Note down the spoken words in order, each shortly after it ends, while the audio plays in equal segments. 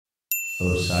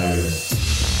Osiris.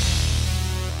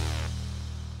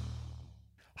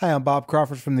 Hi, I'm Bob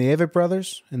Crawford from the Avett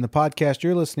Brothers, and the podcast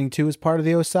you're listening to is part of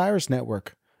the Osiris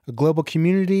Network, a global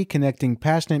community connecting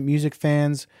passionate music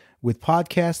fans with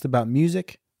podcasts about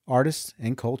music, artists,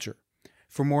 and culture.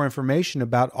 For more information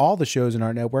about all the shows in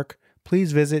our network,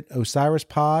 please visit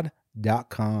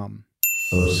osirispod.com.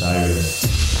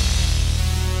 Osiris.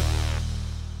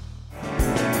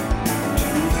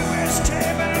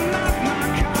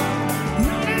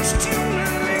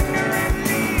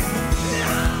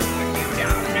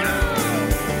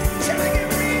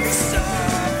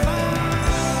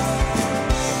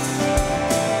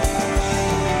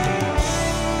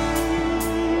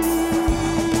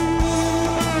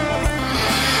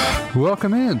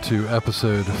 Welcome into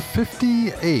episode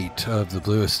 58 of the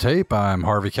Bluest Tape. I'm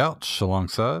Harvey Couch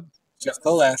alongside Jeff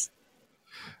Kolaf.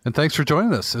 And thanks for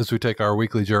joining us as we take our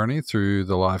weekly journey through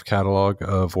the live catalog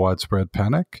of Widespread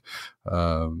Panic.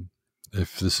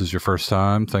 If this is your first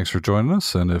time, thanks for joining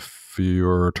us. And if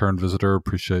you're a return visitor,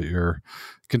 appreciate your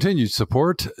continued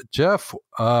support. Jeff,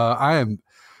 I am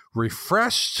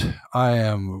refreshed. I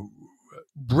am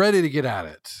ready to get at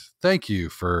it. Thank you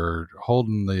for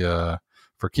holding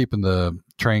for keeping the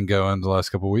train going the last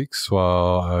couple of weeks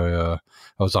while I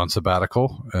was on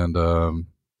sabbatical, and I'm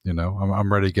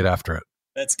ready to get after it.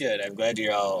 That's good. I'm glad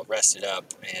you're all rested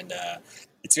up, and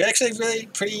it's actually really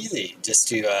pretty easy just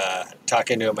to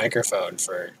talk into a microphone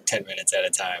for 10 minutes at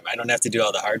a time. I don't have to do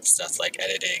all the hard stuff like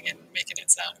editing and making it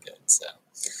sound good. So,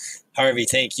 Harvey,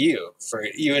 thank you for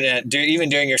even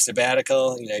during your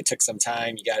sabbatical. You took some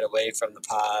time. You got away from the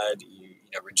pod. You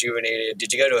rejuvenated.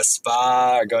 Did you go to a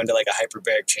spa or go into like a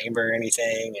hyperbaric chamber or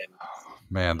anything? And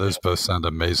man, those both sound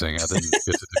amazing. I didn't get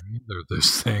to do either of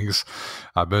those things.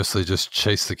 I mostly just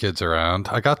chased the kids around.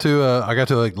 I got to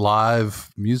like live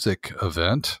music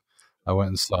event. I went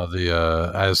and saw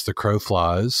the As the Crow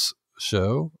Flies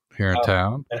show here in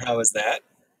town. And how was that?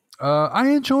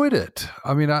 I enjoyed it.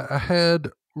 I mean, I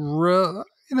had reasonable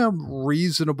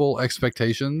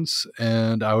expectations,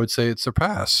 and I would say it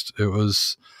surpassed. It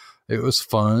was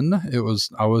fun.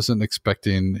 I wasn't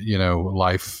expecting,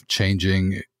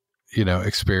 life-changing,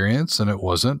 experience, and it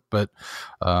wasn't, but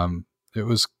it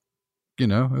was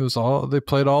all, they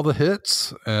played all the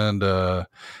hits. And I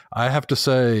have to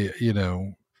say,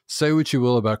 say what you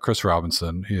will about Chris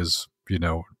Robinson. He is,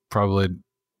 probably,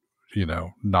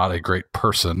 not a great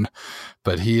person,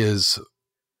 but he is,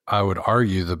 I would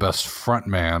argue, the best front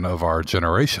man of our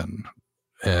generation.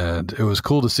 And it was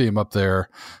cool to see him up there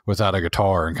without a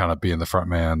guitar and kind of being the front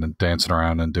man and dancing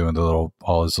around and doing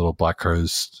all his little Black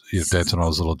Crows, dancing all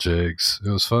his little jigs. It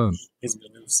was fun. His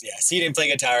moves, yeah. So he didn't play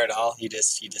guitar at all. He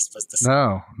just was the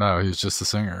singer. No, he was just the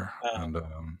singer.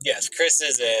 Yes, Chris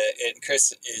is an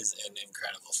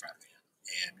incredible front man,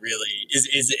 and really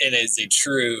is a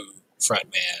true front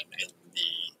man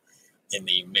in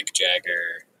the Mick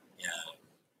Jagger,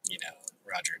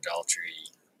 Roger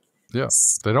Daltrey. Yeah,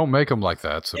 they don't make them like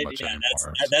that so much anymore.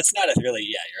 That's not you're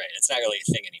right. It's not really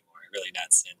a thing anymore. Really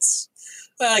not since,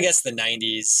 well, I guess the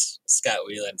 90s. Scott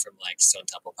Weiland from like Stone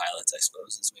Temple Pilots, I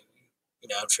suppose, is maybe,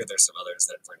 I'm sure there's some others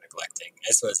that we're neglecting.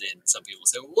 I suppose some people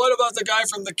say, well, what about the guy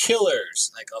from the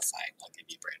Killers? Like, oh, fine, I'll give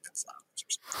you Brandon Flowers or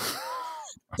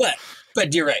something.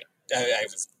 But you're right.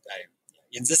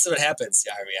 And this is what happens,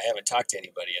 Harvey. I haven't talked to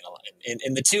anybody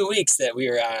in the 2 weeks that we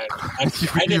were on. I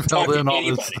didn't talk to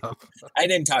anybody. I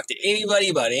didn't talk to anybody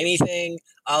about anything.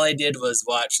 All I did was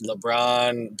watch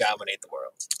LeBron dominate the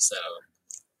world. So,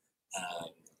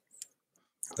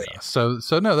 but yeah. So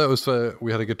no, that was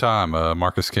we had a good time.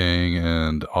 Marcus King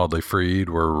and Audley Freed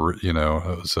were, it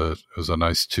was a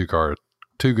nice two guitar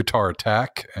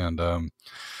attack, and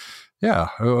yeah,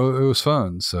 it was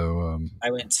fun. So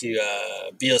I went to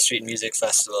Beale Street Music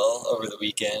Festival over the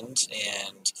weekend,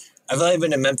 and I've only been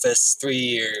to Memphis 3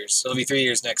 years. It'll be 3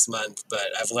 years next month,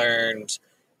 but I've learned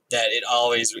that it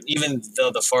always, even though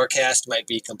the forecast might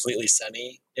be completely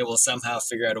sunny, it will somehow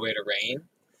figure out a way to rain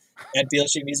at Beale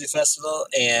Street Music Festival.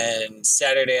 And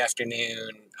Saturday afternoon,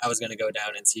 I was going to go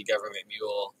down and see Government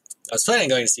Mule. I was planning on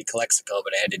going to see Calexico,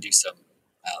 but I had to do some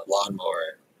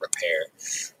lawnmower repair.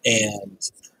 And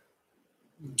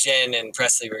Jen and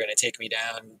Presley were going to take me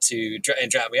down and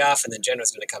drop me off, and then Jen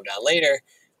was going to come down later.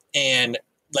 And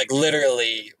like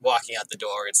literally walking out the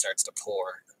door, it starts to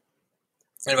pour.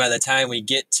 And by the time we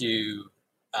get to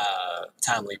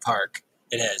Tom Lee Park,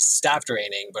 it has stopped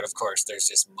raining, but of course there's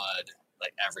just mud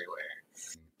like everywhere,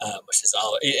 which is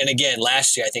all. And again,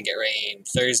 last year I think it rained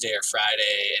Thursday or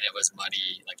Friday, and it was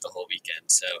muddy like the whole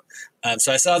weekend. So,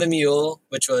 so I saw the Mule,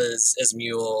 which was as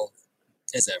Mule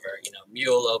as ever.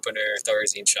 Mule opener,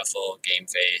 Thorazine Shuffle, Game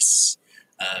Face.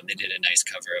 They did a nice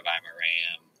cover of I'm a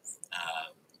Ram.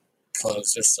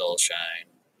 Closed with Soul Shine.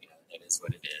 That is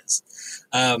what it is.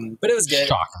 But it was good.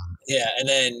 Shocking. Yeah, and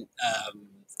then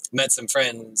met some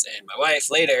friends and my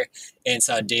wife later and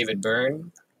saw David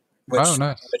Byrne, which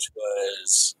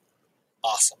was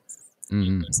awesome.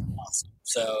 Mm-hmm. It was awesome.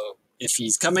 So if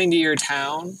he's coming to your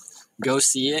town, go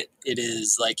see it. It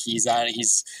is like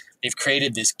they've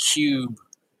created this cube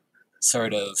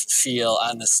sort of feel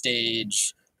on the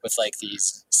stage with like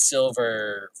these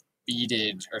silver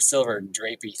beaded or silver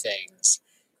drapey things,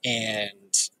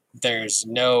 and there's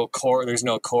no chords,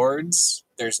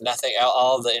 there's nothing.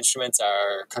 All the instruments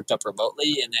are cooked up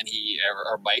remotely, and then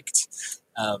are mic'd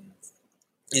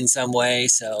in some way,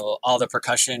 so all the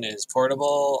percussion is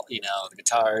portable. The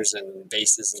guitars and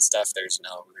basses and stuff, there's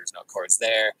no chords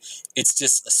there. It's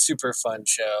just a super fun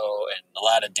show and a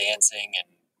lot of dancing and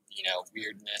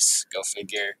weirdness, go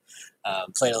figure.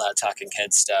 Played a lot of Talking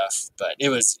Head stuff, but it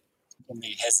was,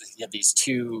 he had these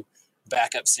two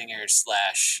backup singers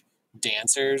 /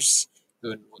 dancers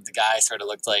who, the guy sort of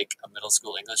looked like a middle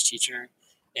school English teacher,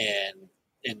 and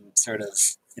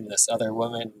this other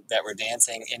woman that were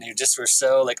dancing, and they just were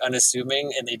so like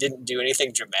unassuming, and they didn't do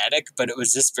anything dramatic, but it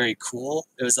was just very cool.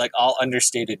 It was like all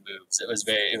understated moves. It was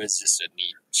just a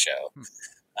neat show.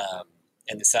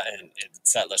 And the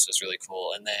set list was really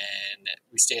cool. And then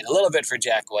we stayed a little bit for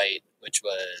Jack White, which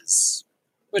was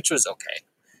okay.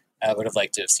 I would have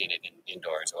liked to have seen it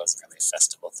indoors. It wasn't really a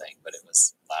festival thing, but it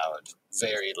was loud,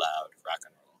 very loud rock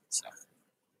and roll. So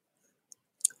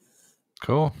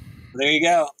cool. There you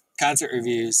go. Concert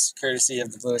reviews, courtesy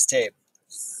of the Bluest Tape.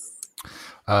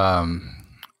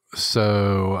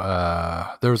 So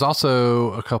there was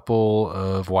also a couple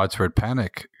of Widespread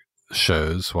Panic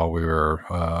shows while we were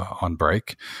on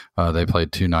break. They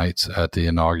played 2 nights at the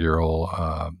inaugural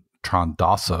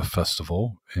Trondasa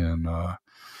Festival in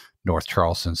North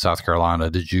Charleston, South Carolina.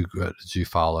 Did you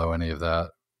follow any of that?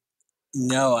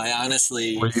 No, I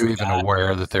honestly were you even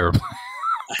aware that they were playing?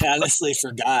 I honestly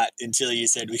forgot until you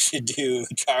said we should do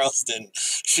a Charleston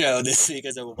show this week.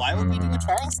 I said, well, why would we do a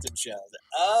Charleston show?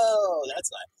 Oh, that's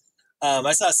why.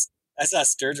 I saw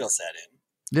Sturgill set in.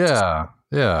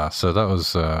 Yeah. So that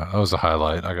was a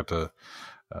highlight. I got to,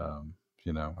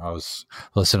 I was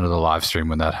listening to the live stream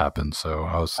when that happened. So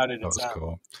How did it that was sound?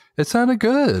 cool. It sounded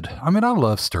good. I mean, I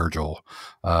love Sturgill.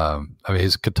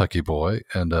 He's a Kentucky boy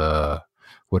and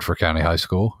Woodford County High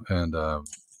School, and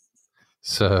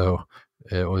so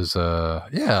it was.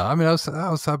 I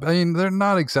mean, they're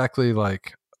not exactly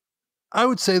like. I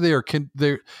would say they're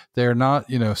not,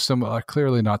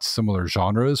 clearly not similar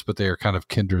genres, but they are kind of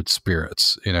kindred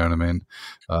spirits. You know what I mean?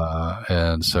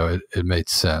 And so it made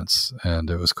sense, and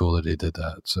it was cool that he did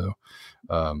that. So,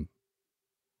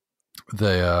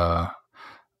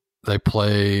 they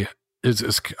play.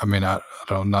 I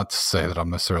don't, not to say that I'm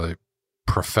necessarily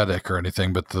prophetic or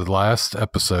anything, but the last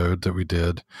episode that we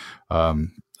did, for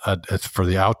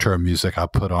the outro music, I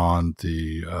put on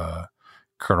the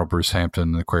Colonel Bruce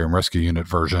Hampton Aquarium Rescue Unit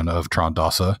version of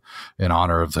Trondasa in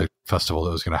honor of the festival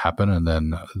that was going to happen, and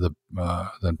then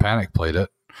then Panic played it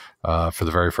for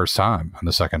the very first time on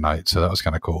the second night, so that was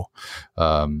kind of cool.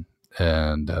 So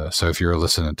if you're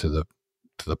listening to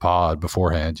the pod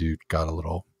beforehand, you got a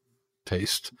little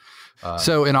taste.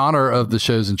 So in honor of the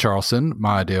shows in Charleston,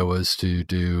 my idea was to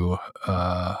do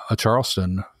a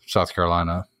Charleston, South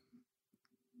Carolina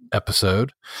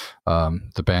episode.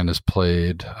 The band has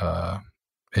played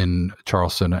in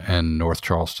Charleston and North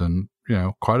Charleston,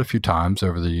 quite a few times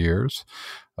over the years.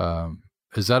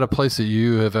 Is that a place that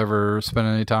you have ever spent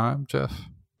any time, Jeff?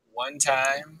 One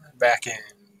time back in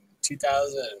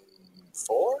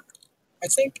 2004, I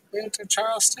think, we went to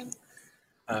Charleston.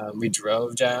 We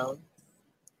drove down,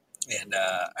 and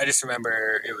I just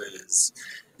remember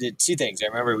did 2 things. I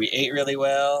remember we ate really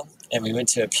well, and we went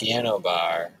to a piano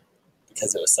bar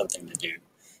because it was something to do.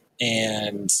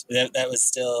 And that was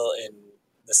still in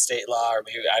the state law, or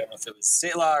maybe, I don't know if it was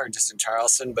state law or just in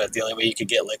Charleston, but the only way you could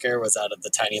get liquor was out of the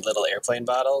tiny little airplane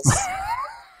bottles.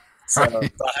 So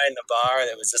behind the bar,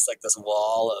 there was just like this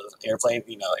wall of airplane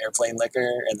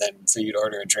liquor, and then so you'd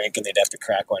order a drink, and they'd have to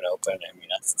crack one open. I mean,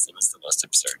 it was the most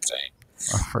absurd thing.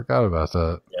 I forgot about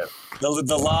that. Yeah,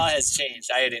 the law has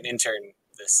changed. I had an intern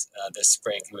this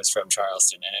spring who was from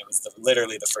Charleston, and it was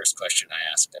literally the first question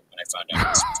I asked him when I found out he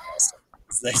was from Charleston.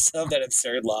 So they still have that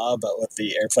absurd law about with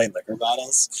the airplane liquor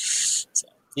bottles. So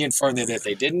he informed me that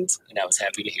they didn't, and I was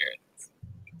happy to hear it.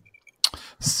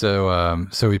 So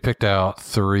we picked out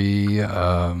three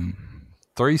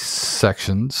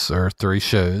sections or 3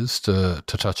 shows to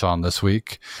touch on this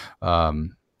week.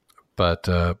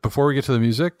 But before we get to the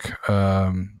music,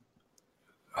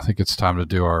 I think it's time to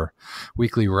do our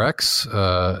weekly Rex.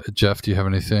 Jeff, do you have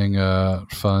anything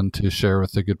fun to share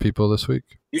with the good people this week?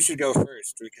 You should go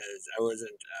first because I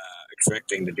wasn't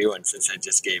expecting to do one since I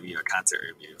just gave you a concert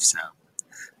review. So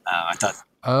I thought.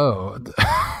 Oh,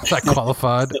 that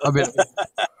qualified. I mean,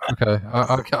 okay,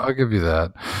 I'll give you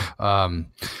that.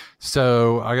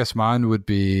 So I guess mine would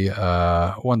be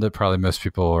one that probably most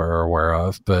people are aware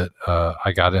of, but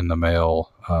I got in the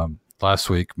mail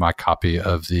last week my copy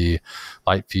of the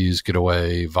Light Fuse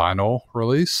Getaway vinyl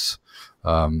release,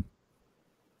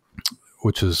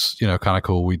 which is, kind of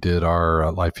cool. We did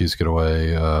our Light Fuse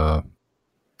Getaway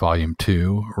Volume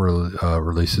 2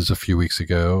 releases a few weeks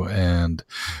ago, and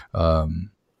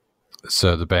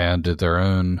so the band did their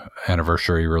own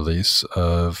anniversary release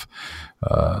of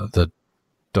the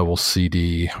double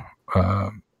CD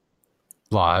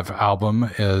live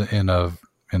album in a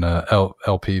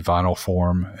LP vinyl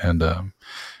form, and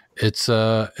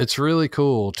it's really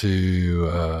cool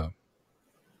to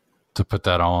put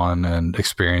that on and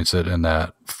experience it in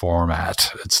that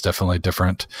format. It's definitely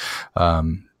different,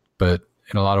 but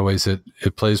in a lot of ways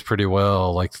it plays pretty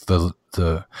well. Like the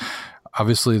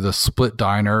obviously the split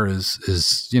diner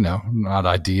is not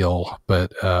ideal,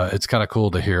 but it's kind of cool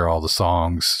to hear all the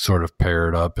songs sort of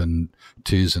paired up in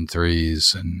 2s and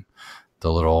 3s and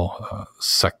the little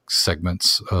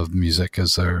segments of music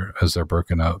as they're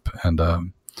broken up,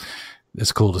 and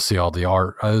it's cool to see all the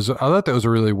art. I thought that was a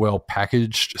really well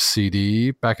packaged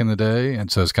CD back in the day, and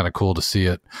so it's kind of cool to see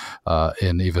it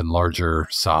in even larger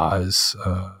size.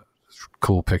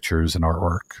 Cool pictures and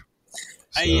artwork.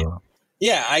 So.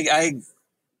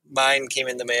 Mine came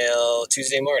in the mail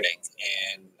Tuesday morning,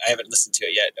 and I haven't listened to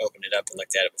it yet. Opened it up and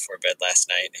looked at it before bed last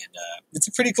night, and it's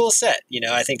a pretty cool set.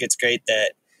 I think it's great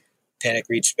that Panic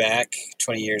reached back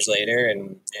 20 years later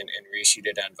and reissued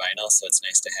it on vinyl, so it's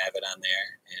nice to have it on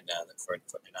there, and look forward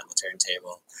to putting it on the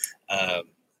turntable.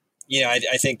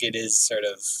 I think it is sort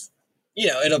of,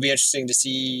 it'll be interesting to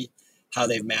see how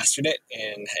they've mastered it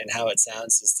and how it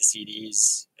sounds since the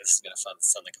CDs. This is going to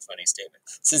sound like a funny statement.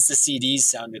 Since the CDs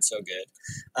sounded so good,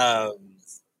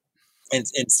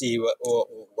 and see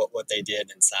what they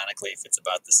did and sonically if it's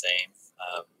about the same.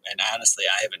 And honestly,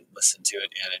 I haven't listened to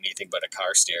it in anything but a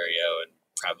car stereo in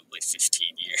probably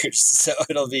 15 years. So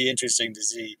it'll be interesting to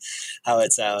see how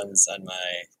it sounds on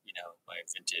my my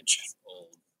vintage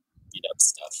old beat up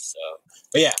stuff. So,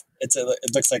 but yeah, it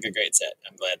looks like a great set.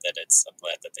 I'm glad that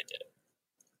they did it.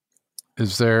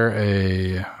 Is there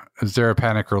a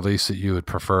Panic release that you would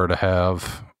prefer to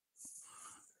have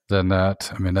than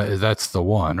that? I mean, that's the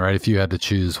one, right? If you had to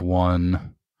choose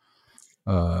one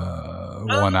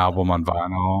album on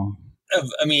vinyl.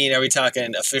 I mean, are we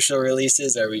talking official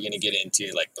releases? Or are we going to get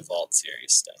into like the Vault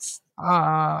series stuff?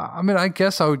 I mean, I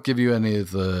guess I would give you any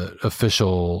of the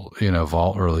official,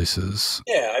 Vault releases.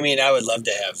 Yeah, I mean, I would love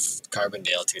to have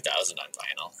Carbondale 2000 on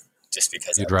vinyl, just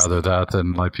because. You'd rather that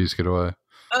than Light Fuse Getaway?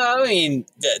 I mean,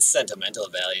 that's sentimental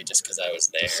value just because I was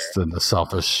there. Just in the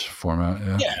selfish format,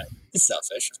 yeah. Yeah, it's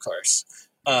selfish, of course.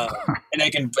 And I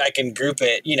can group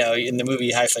it, in the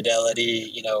movie High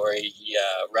Fidelity, where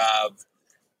Rob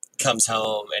comes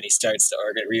home and he starts to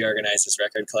reorganize his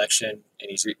record collection, and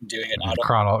he's doing it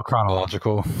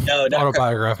chronological. No,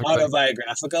 autobiographical.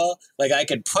 Autobiographical. Like I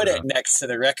could put it next to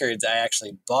the records I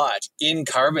actually bought in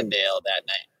Carbondale that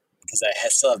night because I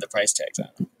still have the price tags on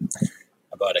them.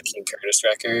 I bought a King Curtis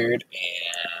record,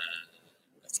 and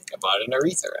I think I bought an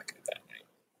Aretha record that night.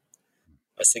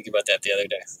 I was thinking about that the other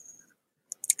day.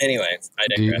 Anyway, I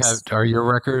digress. Are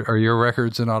your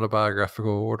records in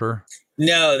autobiographical order?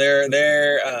 No,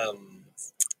 they're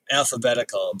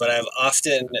alphabetical, but I've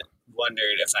often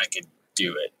wondered if I could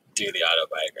do the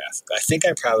autobiographical. I think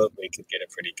I probably could get a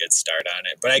pretty good start on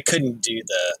it, but I couldn't do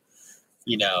the,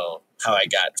 how I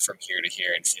got from here to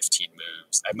here in 15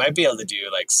 moves. I might be able to do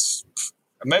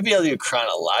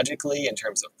chronologically in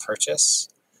terms of purchase,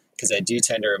 because I do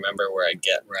tend to remember where I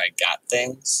got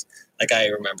things. Like I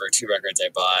remember 2 records I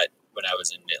bought when I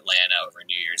was in Atlanta over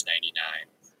New Year's '99.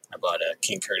 I bought a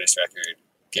King Curtis record,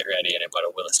 Get Ready, and I bought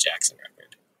a Willis Jackson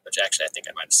record, which actually I think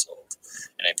I might have sold,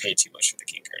 and I paid too much for the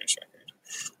King Curtis record.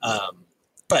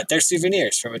 But they're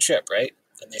souvenirs from a trip, right?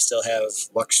 And they still have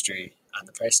Wuxtree on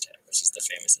the price tag, which is the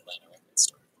famous Atlanta record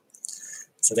store.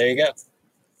 So there you go.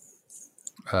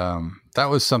 That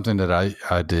was something that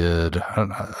I did.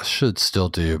 I should still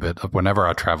do, but whenever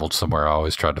I traveled somewhere, I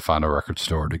always tried to find a record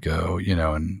store to go,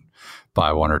 and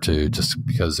buy 1 or 2, just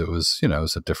because it was, it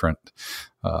was a different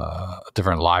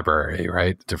library,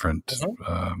 right? Different,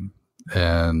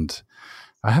 and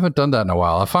I haven't done that in a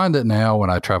while. I find that now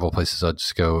when I travel places, I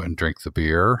just go and drink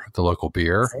the local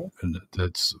beer, and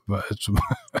it's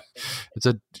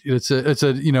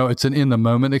an in the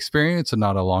moment experience and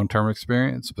not a long term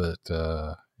experience. But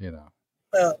well,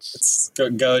 let's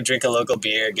go drink a local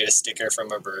beer, get a sticker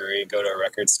from a brewery, go to a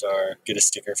record store, get a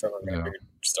sticker from a record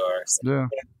store. So,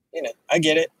 I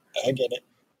get it.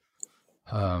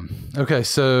 Okay,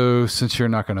 so since you're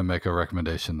not going to make a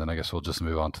recommendation, then I guess we'll just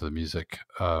move on to the music.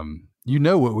 You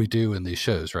know what we do in these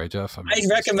shows, right, Jeff? I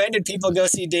recommended people go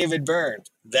see David Byrne.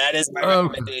 That is my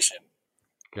recommendation.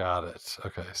 Got it.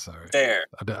 Okay, sorry. There.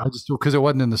 I just because it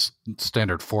wasn't in the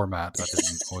standard format. I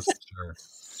wasn't sure.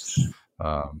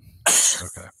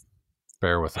 Okay,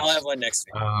 bear with us. I'll have one next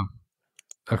week.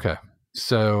 Okay.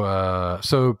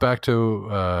 So back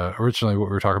to originally what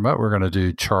we were talking about. We're going to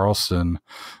do Charleston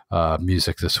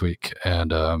music this week,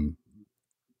 and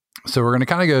so we're going to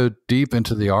kind of go deep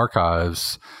into the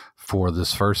archives for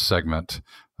this first segment.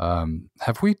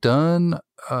 Have we done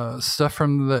stuff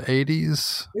from the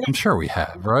 80s? Yeah. I'm sure we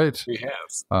have, right? We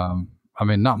have. I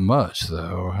mean, not much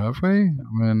though, have we?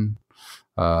 I mean,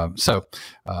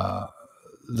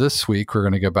 this week we're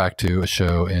going to go back to a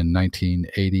show in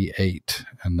 1988,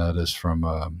 and that is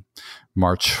from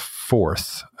March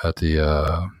 4th at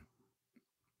the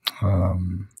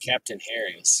Captain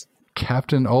Harry's.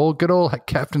 Good old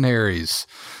Captain Harry's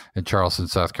in Charleston,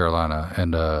 South Carolina.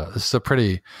 And this is a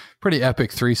pretty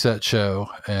epic 3-set show,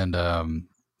 and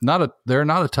there are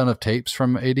not a ton of tapes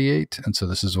from 88, and so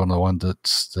this is one of the ones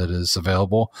that is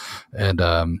available. And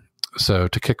so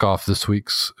to kick off this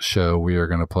week's show, we are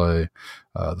going to play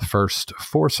the first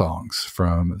 4 songs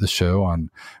from the show on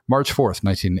March 4th,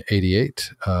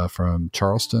 1988, from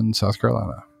Charleston, South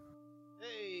Carolina.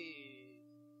 Hey,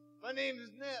 my name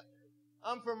is Nip.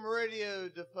 I'm from Radio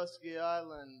Defusky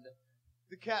Island.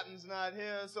 The captain's not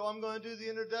here, so I'm going to do the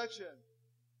introduction.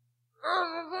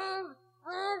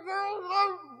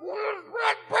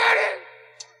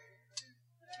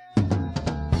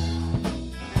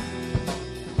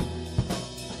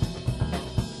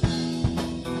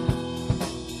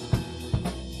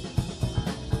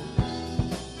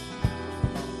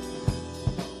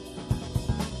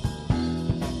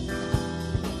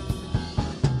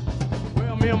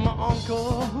 Me and my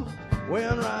uncle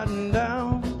went riding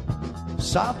down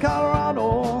South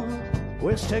Colorado,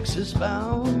 West Texas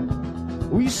bound.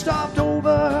 We stopped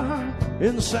over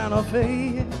in Santa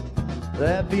Fe,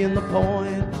 that being the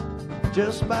point,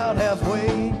 just about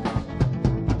halfway.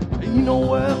 You know,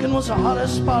 working was the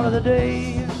hottest spot of the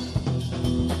day.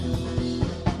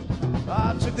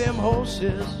 I took them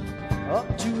horses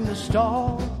up to the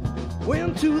stall,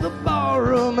 went to the bar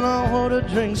room and I ordered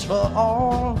drinks for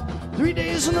all. 3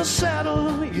 days in the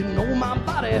saddle, you know my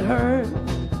body hurt.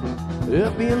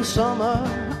 It being summer,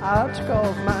 I took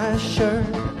off my shirt.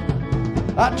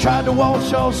 I tried to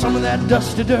wash off some of that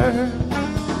dusty dirt.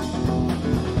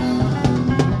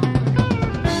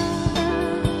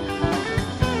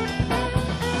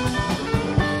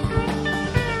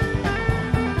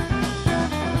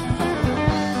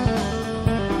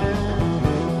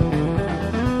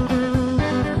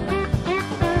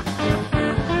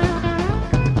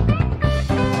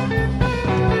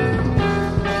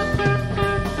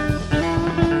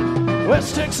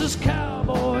 West Texas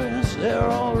cowboys, they're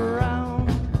all around.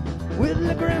 With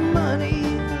liquor and money,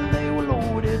 they were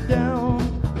loaded down.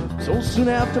 So soon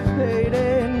after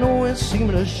payday, no, it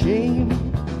seemed a shame.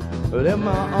 But then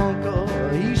my uncle,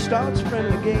 he starts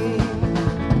friendly game.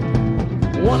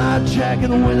 One-eyed Jack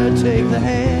and Winner take the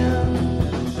hand.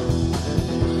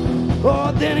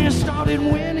 Oh, then he started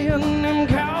winning, them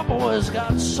cowboys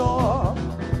got sore.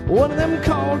 One of them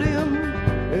called him,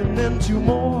 and then 2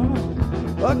 more.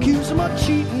 Accuse him of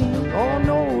cheating, oh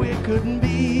no, it couldn't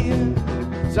be.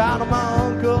 It's out of my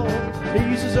uncle,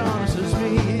 he's as honest as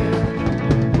me.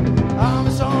 I'm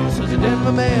as honest as a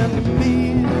Denver man can be.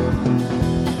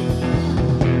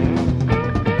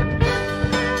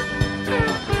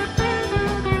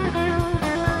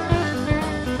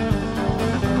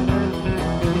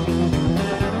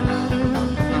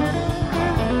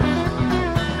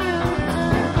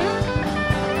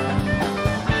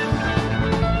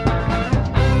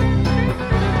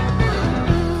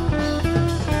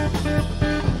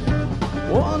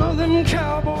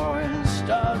 Cowboy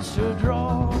starts to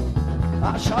draw.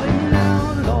 I shot him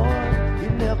down, Lord, he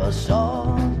never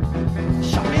saw.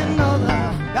 Shot me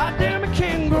another, goddamn it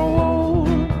can't grow old.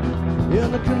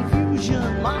 In the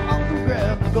confusion, my uncle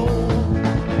grabbed the gold.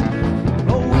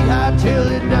 Oh, we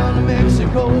hightailed it down to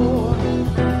Mexico.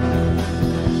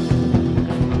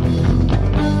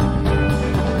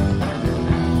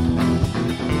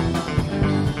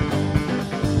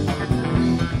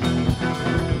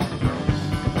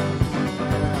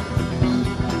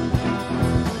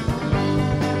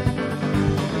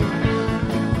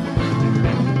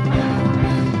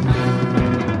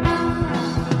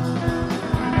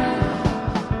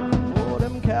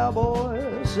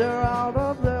 once they're out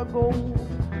of their gold.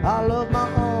 I love my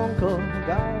uncle,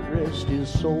 God rest his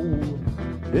soul.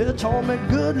 It taught me,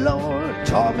 good Lord,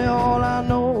 taught me all I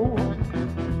know.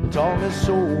 Taught me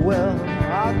so well,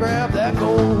 I grabbed that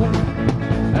gold,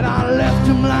 and I left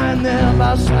him lying there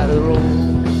by the side of the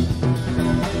road.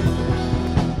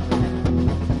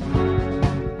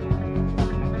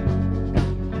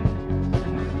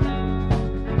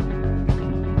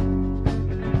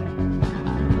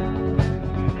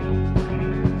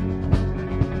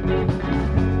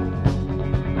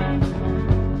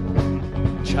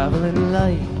 Traveling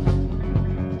light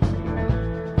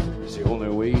is the only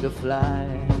way to fly.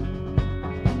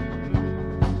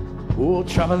 Oh,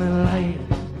 traveling light,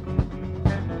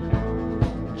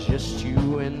 just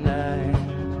you and I.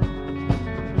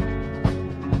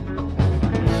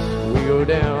 We go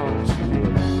down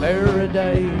to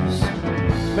paradise,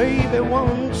 maybe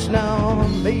once now,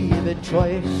 maybe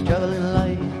twice. Traveling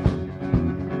light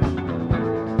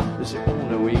is the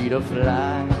only way to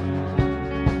fly.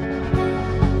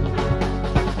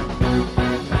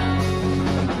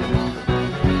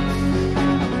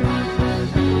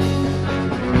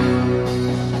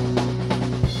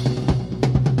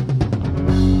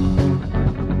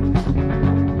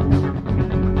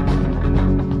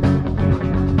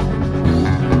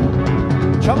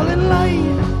 Traveling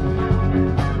light,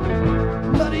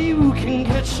 but you can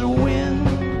catch the wind.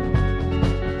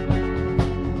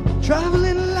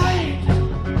 Traveling light,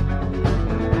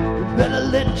 better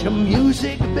let your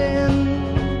music bend.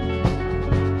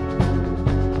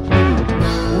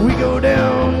 We go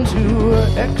down to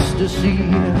ecstasy,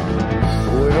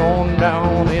 we're on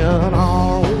down in our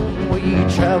own way.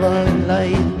 Traveling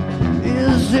light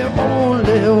is the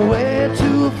only way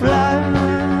to fly.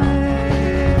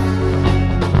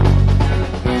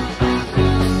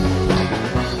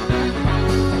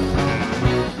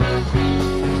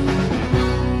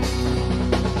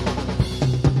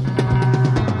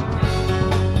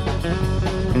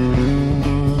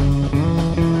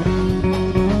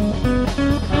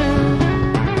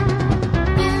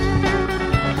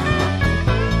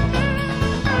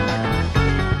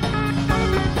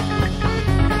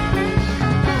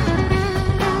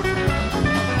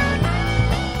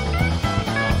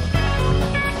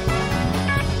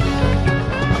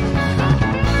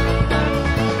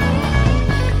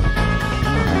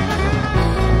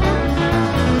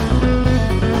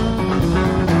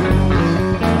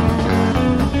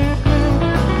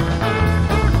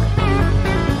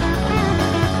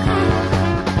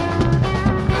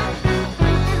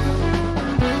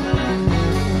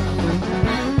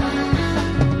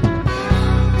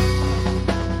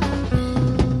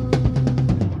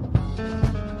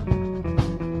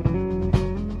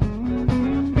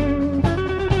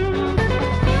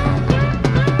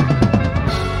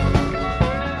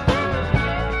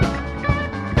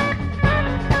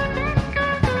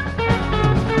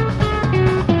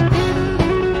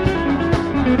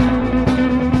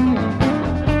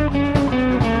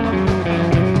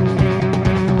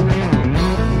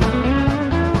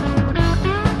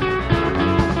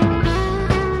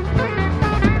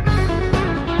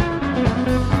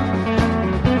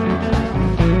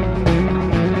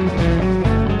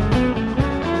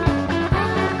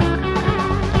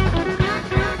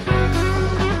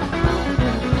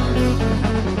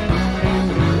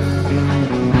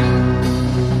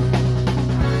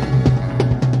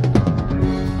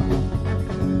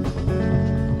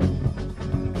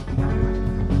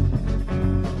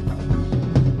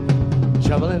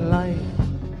 Traveling light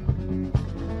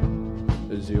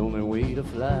is the only way to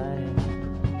fly.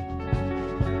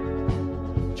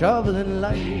 Traveling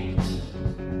light,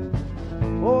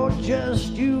 or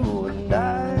just you and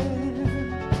I.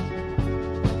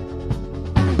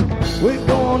 We're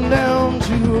going down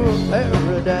to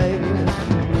paradise,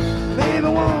 maybe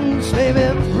once, maybe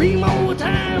 3 more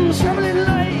times. Traveling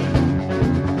light,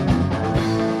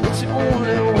 it's the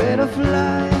only way to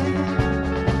fly.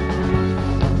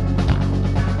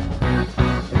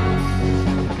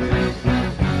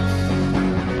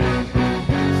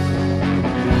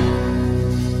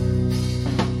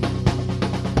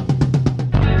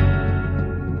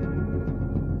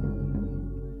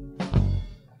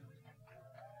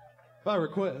 By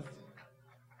request.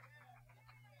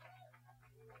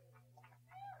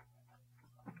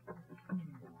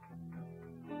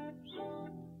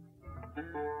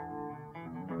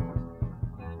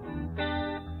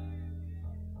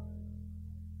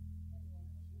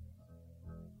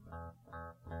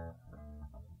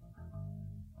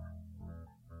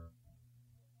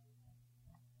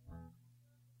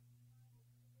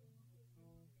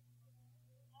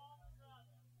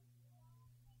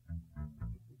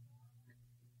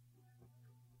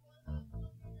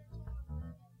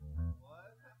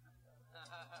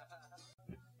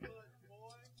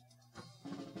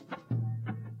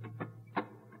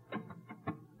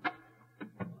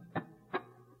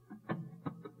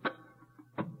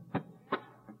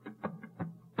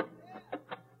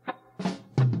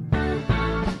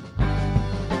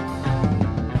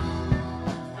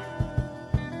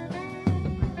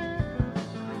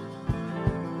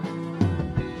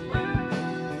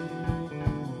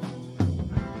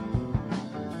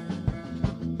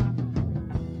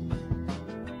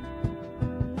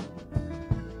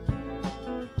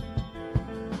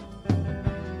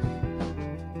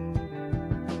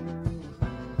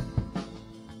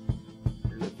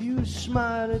 you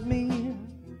smile at me,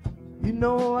 you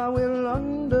know I will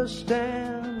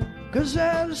understand. 'Cause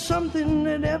there's something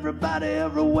that everybody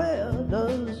everywhere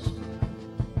does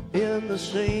in the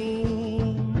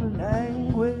same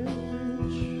language.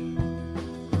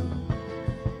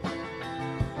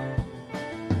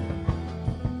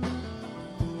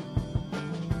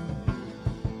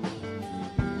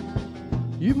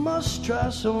 You must try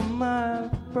some of my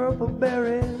purple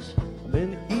berries. I've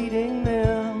been eating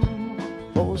them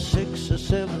for 6 or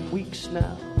 7 weeks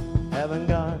now. Haven't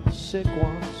got sick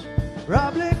once.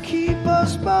 Probably keep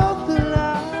us both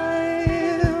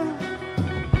alive.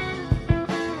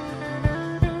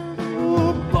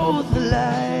 Ooh, both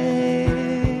alive.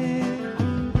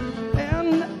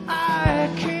 And I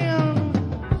can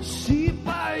see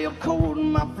by your coat,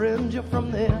 my friend, you're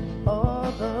from the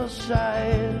other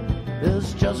side.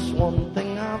 There's just one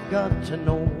thing I've got to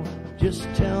know. Just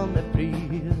tell me,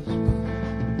 please.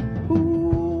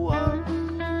 Who are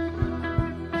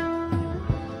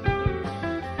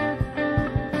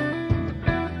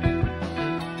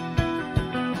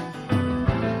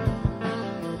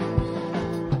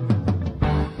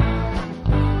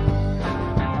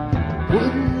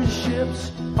wooden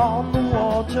ships on the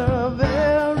water,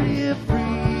 very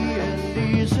free and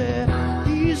easy,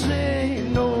 easy, you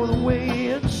know the way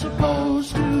it's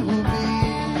supposed to be.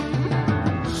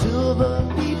 Silver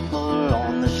people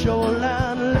on the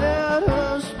shoreline, let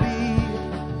us be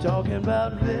talking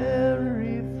about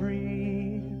very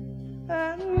free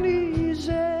and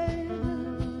easy.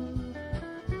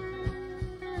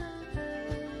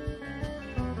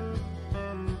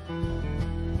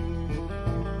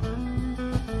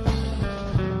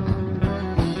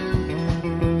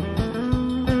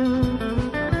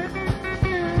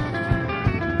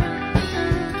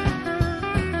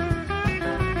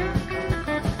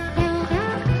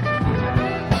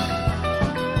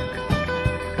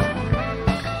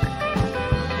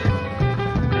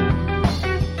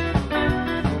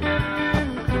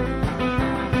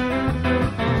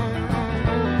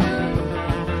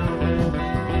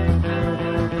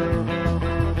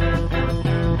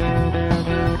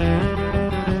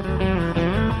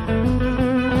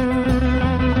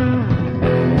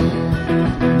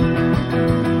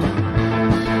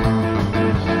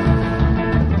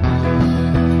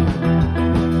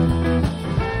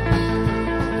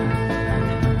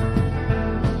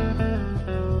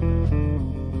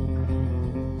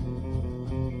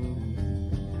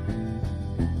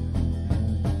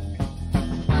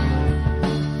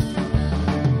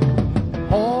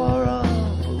 Horror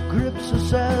grips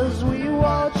us as we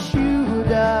watch you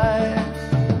die.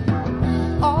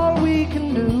 All we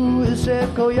can do is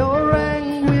echo your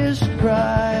anguished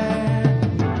cry.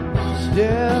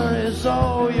 Stare as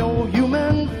all your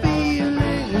human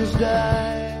feelings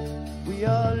die. We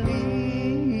are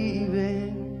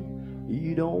leaving,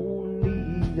 you don't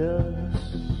need us.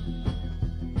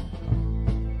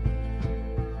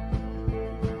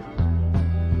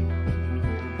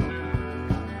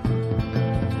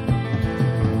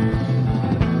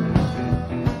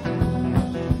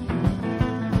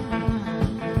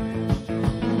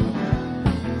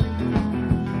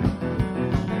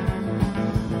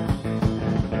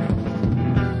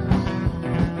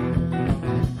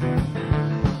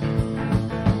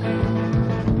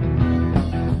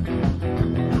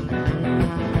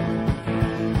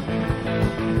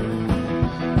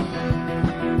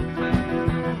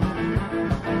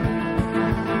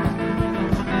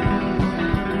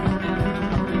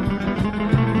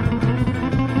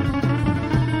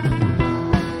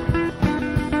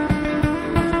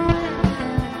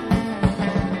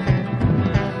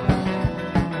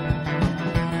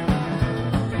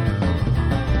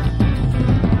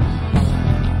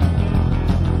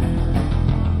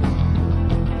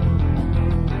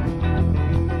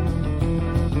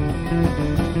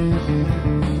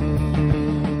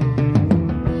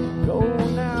 Go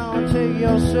now, take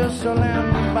your sister Lynn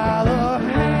by the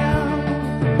hand,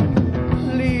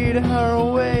 lead her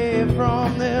away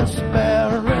from this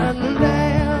barren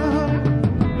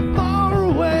land, far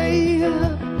away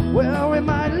where we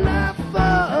might laugh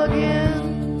again.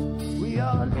 We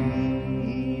are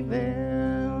leaving,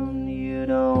 you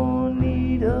don't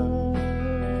need us.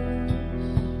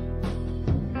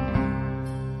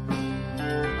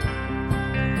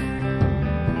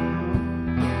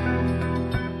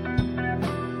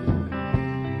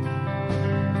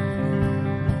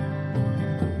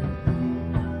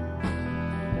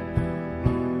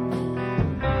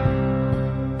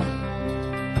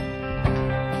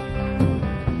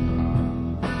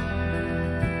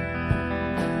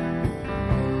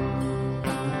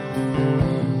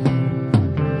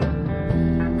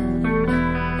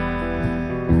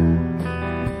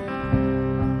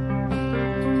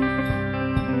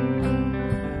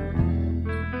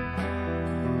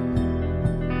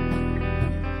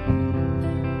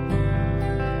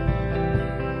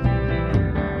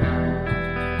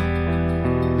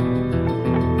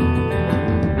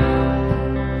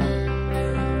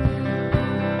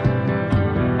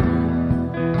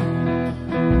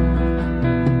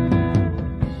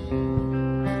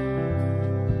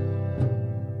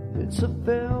 a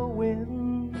fair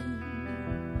wind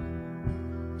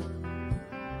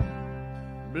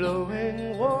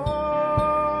blowing warm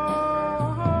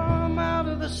out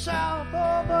of the south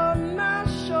over my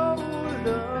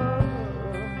shoulder.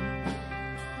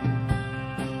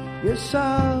 Yes,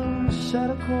 I'll set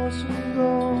a course and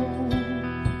go.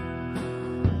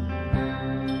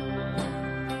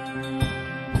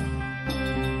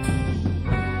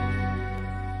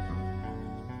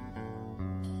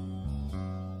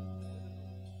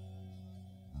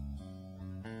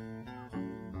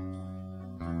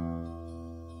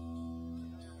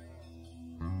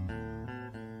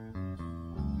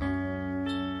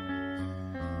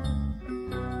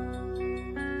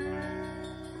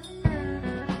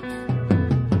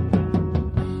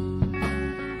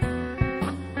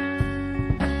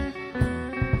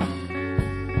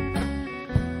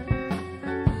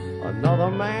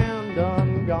 Another man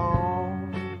done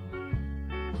gone.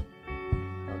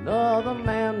 Another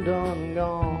man done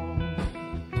gone.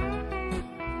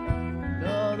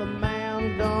 Another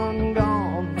man done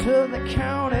gone to the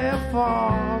county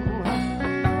farm.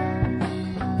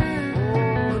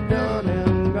 Oh, done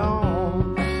and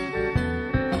gone.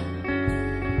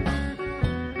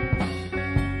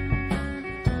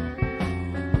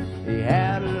 He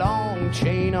had a long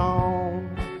chain on.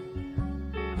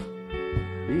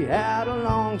 He had a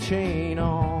long chain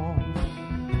on.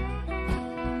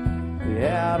 He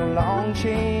had a long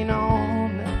chain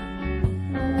on.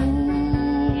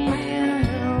 Ooh, man,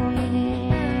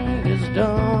 it's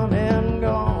done and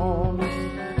gone.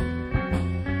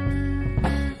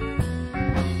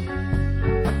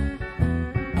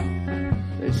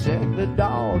 They set the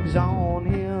dogs on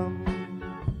him.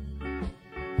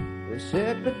 They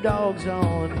set the dogs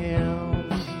on him.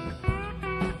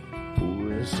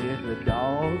 Set the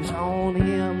dogs on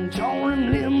him,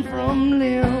 torn limb from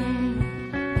limb.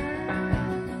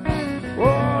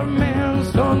 Old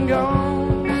man's done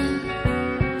gone.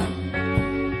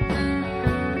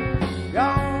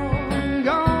 Gone,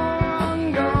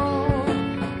 gone, gone.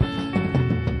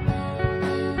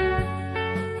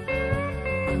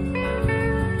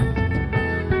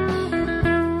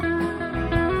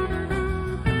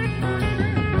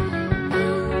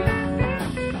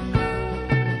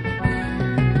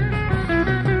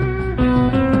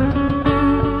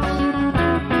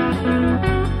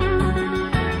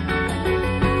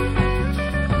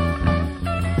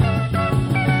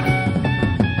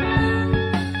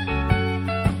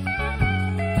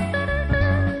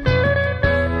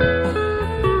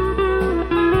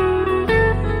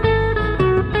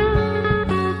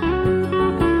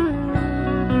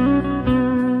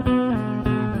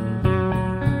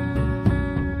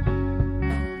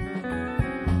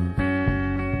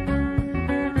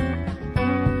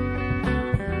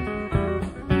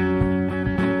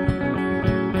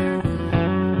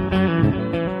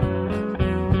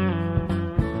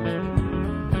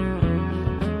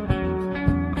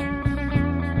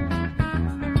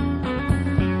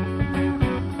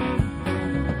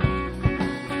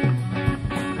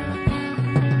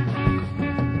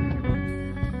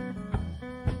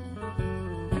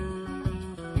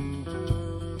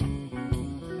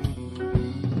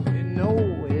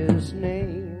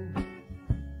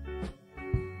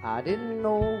 I didn't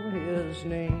know his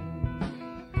name.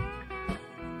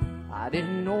 I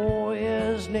didn't know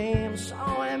his name.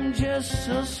 Saw him just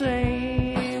the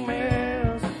same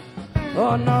as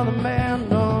another man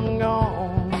done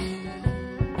gone.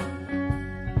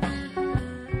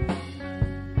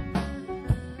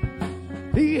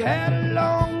 He had a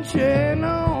long chain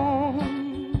on.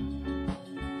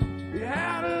 He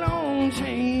had a long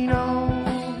chain on.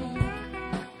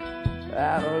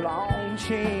 Had a long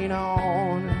chain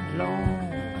on.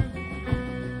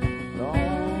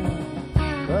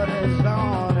 But it's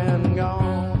on and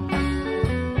gone.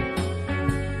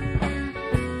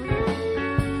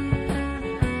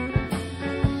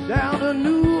 Down to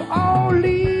New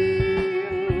Orleans,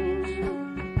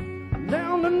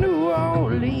 down to New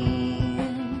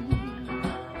Orleans,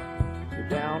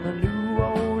 down to New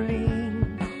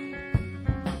Orleans.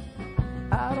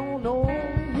 I don't know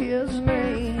his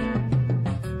name,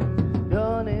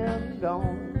 done and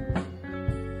gone.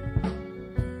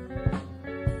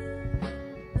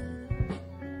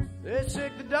 They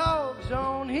sick the dogs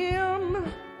on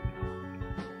him.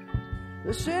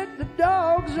 They sick the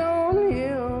dogs on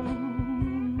him.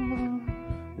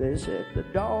 They sick the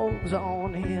dogs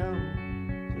on him.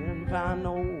 Didn't find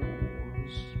no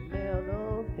smell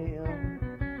of him.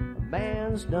 The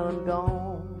man's done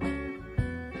gone.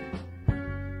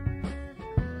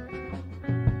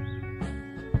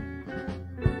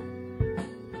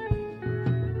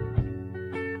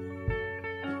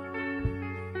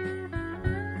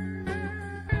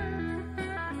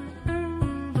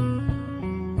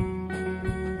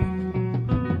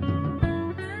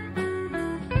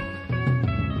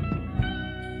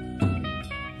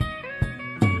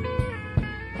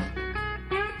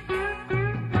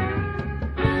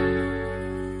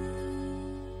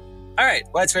 right,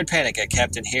 Widespread Panic at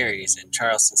Captain Harry's in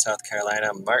Charleston, South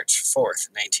Carolina, March 4th,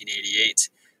 1988.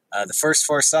 The first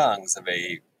 4 songs of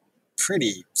a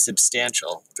pretty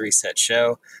substantial 3-set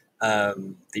show.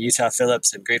 The Utah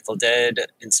Phillips and Grateful Dead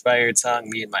inspired song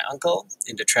Me and My Uncle,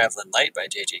 Into Traveling Light by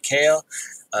J.J. Cale.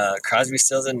 Crosby,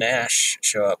 Stills, and Nash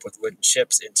show up with Wooden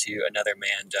Ships into Another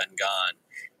Man Done Gone.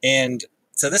 And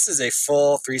so this is a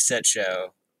full 3-set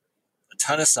show, a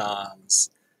ton of songs.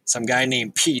 Some guy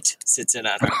named Pete sits in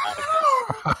on it.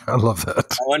 I love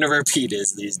that. I wonder where Pete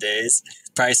is these days.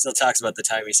 Probably still talks about the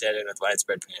time he sat in with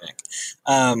Widespread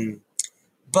Panic.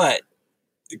 But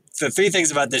the 3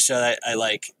 things about this show that I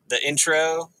like: the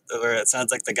intro, where it sounds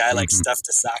like the guy like stuffed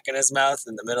a sock in his mouth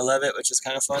in the middle of it, which is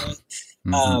kind of funny.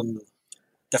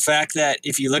 The fact that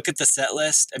if you look at the set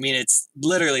list, I mean, it's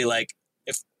literally like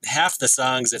if half the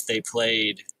songs, if they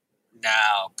played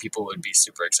now, people would be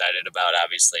super excited about.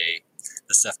 Obviously,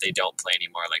 the stuff they don't play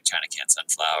anymore, like China Can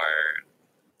Sunflower,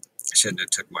 Shouldn't Have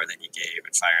Took More Than You Gave,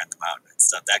 and Fire on the Mountain and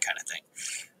stuff, that kind of thing.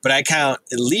 But I count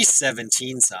at least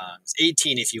 17 songs.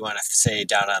 18, if you want to say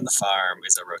Down on the Farm,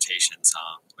 is a rotation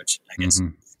song, which I guess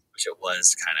which it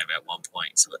was kind of at one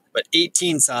point. So, but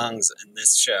 18 songs in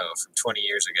this show from 20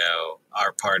 years ago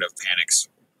are part of Panic's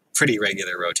pretty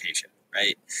regular rotation,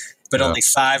 right? But only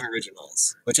 5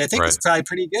 originals, which I think is probably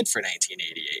pretty good for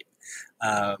 1988.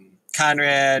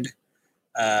 Conrad,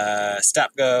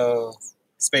 Stop Go,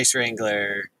 Space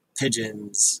Wrangler,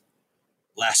 Pigeons,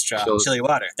 Last Drop, Chilly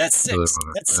Water. That's 6.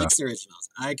 That's 6 originals.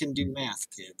 I can do math,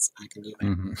 kids. I can do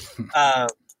math.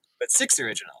 But 6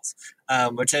 originals,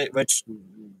 which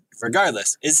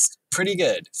regardless is pretty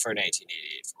good for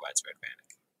 1988 for Widespread Panic.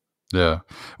 Yeah.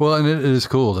 Well, and it is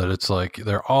cool that it's like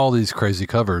there are all these crazy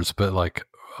covers, but like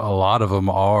a lot of them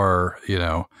are,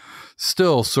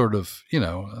 still sort of,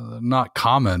 not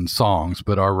common songs,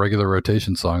 but are regular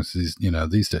rotation songs these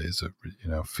days,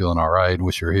 Feeling All Right,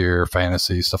 Wish You're Here,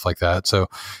 Fantasy, stuff like that. So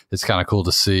it's kind of cool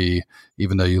to see,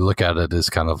 even though you look at it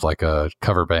as kind of like a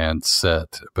cover band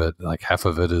set, but like half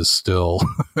of it is still,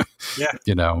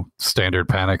 standard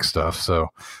Panic stuff. So,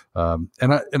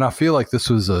 and I feel like this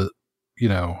was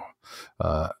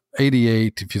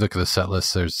 88, if you look at the set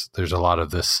list, there's a lot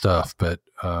of this stuff, but,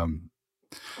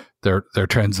 they're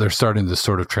starting to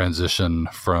sort of transition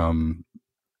from,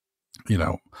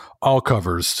 all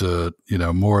covers to,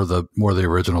 more of the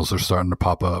originals are starting to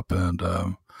pop up, and,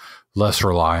 less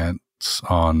reliance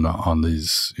on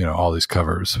these, all these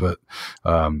covers. But,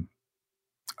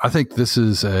 I think this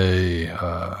is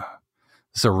a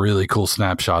really cool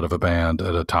snapshot of a band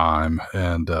at a time.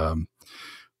 And,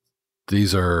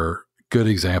 these are good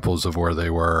examples of where they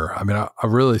were. I mean, I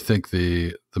really think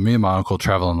the Me and My Uncle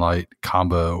Traveling Light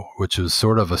combo, which is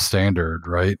sort of a standard,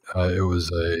 right? It was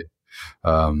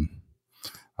I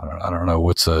don't know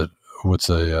what's a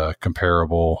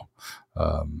comparable,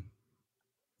 what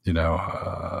do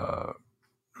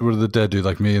the Dead do?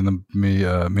 Like Me and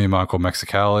My Uncle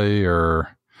Mexicali,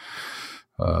 or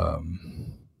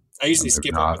I usually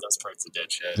skip over those parts of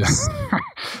Dead Shed.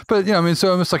 But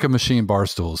so almost like a Machine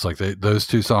Barstools, like those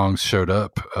 2 songs showed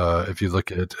up. If you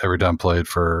look at Every Time Played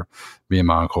for Me and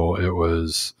My Uncle, it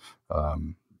was,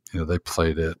 they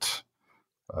played it.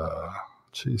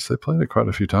 They played it quite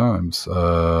a few times,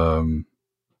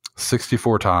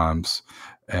 64 times,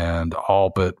 and all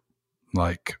but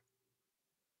like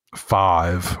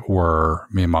 5 were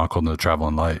Me and My Uncle and the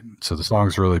Traveling Light. So the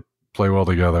songs really play well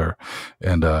together,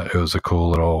 and it was a cool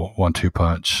little 1-2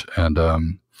 punch. And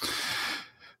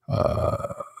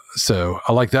so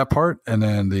I like that part. And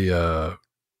then the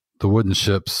Wooden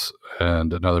Ships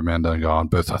and Another Man Done Gone,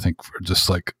 both I think just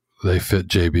like they fit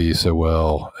JB so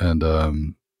well, and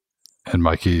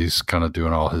Mikey's kind of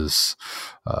doing all his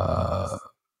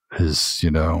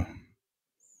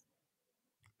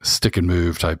stick and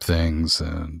move type things,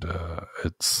 and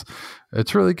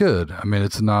it's really good. I mean,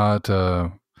 it's not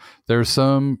there's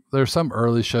some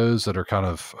early shows that are kind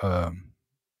of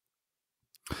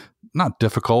not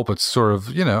difficult, but sort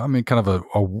of, kind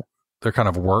of they're kind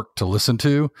of work to listen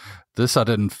to. This, I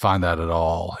didn't find that at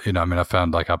all. I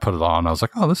found like I put it on, I was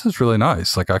like, oh, this is really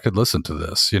nice. Like I could listen to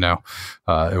this, it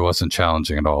wasn't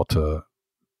challenging at all to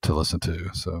listen to.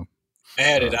 So I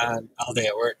had it on all day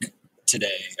at work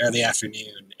today, or the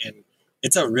afternoon, and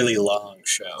it's a really long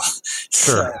show.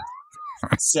 Sure.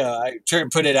 So I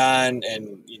put it on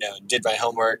and, did my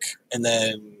homework. And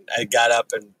then I got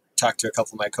up and talked to a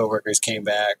couple of my coworkers, came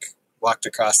back, walked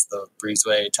across the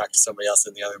breezeway, talked to somebody else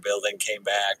in the other building, came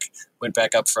back, went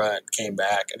back up front, came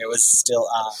back, and it was still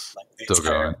on like the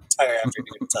entire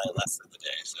afternoon until I left for the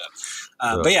day. So,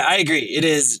 But yeah, I agree. It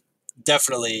is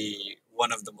definitely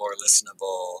one of the more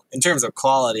listenable in terms of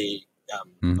quality.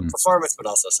 performance, but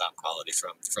also sound quality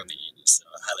from the Union. So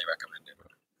I highly recommend it.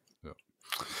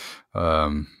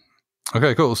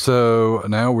 Okay, cool. So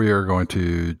now we are going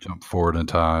to jump forward in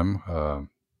time,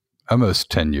 almost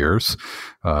 10 years,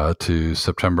 to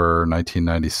September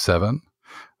 1997.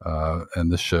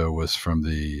 And this show was from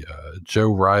the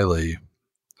Joe Riley,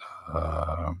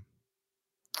 what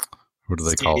do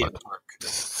they call it?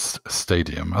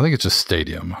 Stadium. I think it's just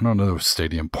Stadium. I don't know what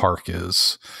Stadium Park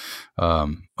is.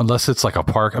 Unless it's like a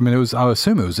park. I mean, I would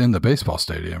assume it was in the baseball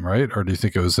stadium, right? Or do you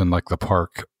think it was in like the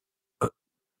park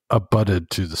abutted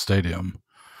to the stadium?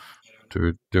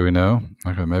 Do we know?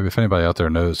 Okay, maybe if anybody out there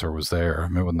knows or was there, I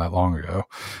mean, it wasn't that long ago.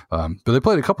 But they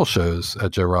played a couple shows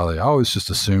at Joe Riley. I always just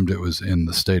assumed it was in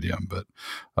the stadium, but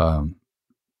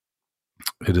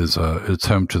it's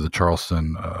home to the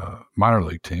Charleston minor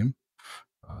league team,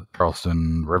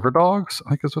 Charleston River Dogs, I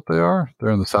think is what they are.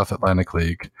 They're in the South Atlantic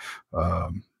League,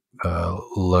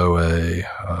 low A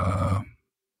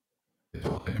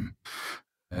baseball team,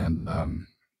 and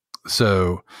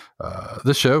so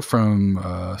this show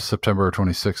from September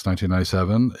 26,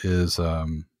 1997 is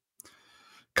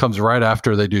comes right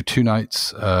after they do 2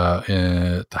 nights at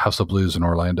the House of Blues in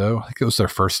Orlando. I think it was their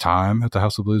first time at the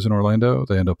House of Blues in Orlando.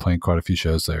 They end up playing quite a few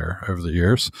shows there over the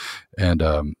years. And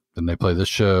then they play this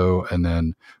show and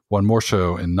then one more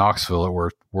show in Knoxville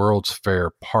at World's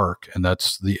Fair Park. And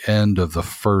that's the end of the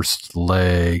first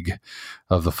leg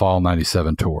of the Fall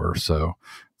 97 tour. So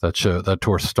that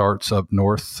tour starts up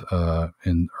north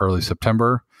in early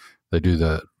September. They do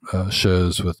the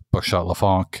shows with Buckshot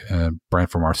LaFonk and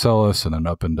Branford Marsalis, and then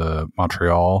up into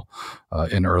Montreal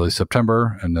in early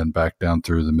September, and then back down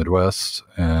through the Midwest,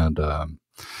 and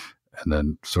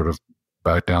then sort of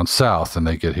back down south. And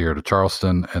they get here to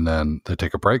Charleston, and then they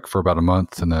take a break for about a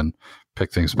month, and then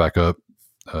pick things back up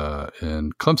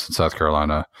in Clemson, South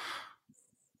Carolina.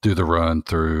 Do the run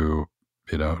through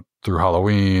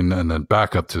Halloween, and then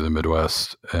back up through the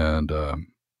Midwest, and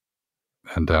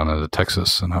down into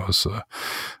Texas. And that was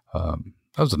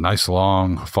a nice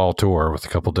long fall tour with a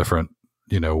couple different,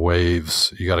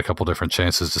 waves. You got a couple different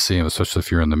chances to see them, especially if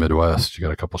you're in the Midwest. You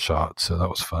got a couple shots, so that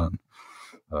was fun.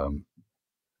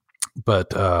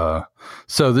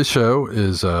 So this show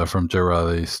is from Joe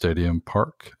Riley Stadium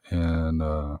Park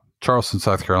in Charleston,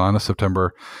 South Carolina,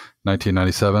 September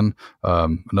 1997.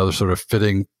 Another sort of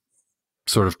fitting,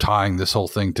 sort of tying this whole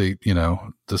thing to,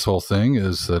 this whole thing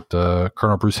is that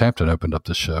Colonel Bruce Hampton opened up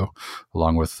this show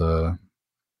along with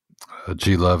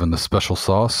G Love and the Special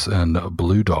Sauce and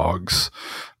Blue Dogs.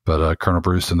 But Colonel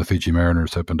Bruce and the Fiji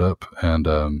Mariners opened up, and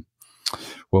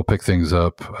we'll pick things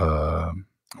up.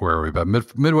 Where are we? About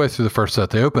midway through the first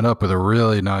set, they open up with a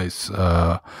really nice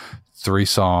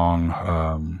 3-song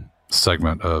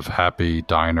segment of Happy,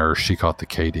 Diner, She Caught the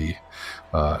Katy.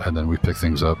 And then we pick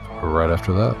things up right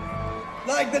after that.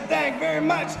 Like to thank very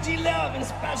much G-Love and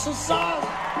Special Sauce.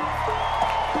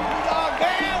 Dog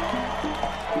Band.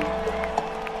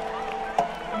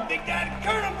 Big Daddy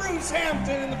Colonel Bruce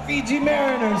Hampton and the Fiji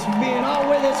Mariners for being all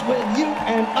with us, with you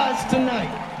and us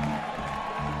tonight.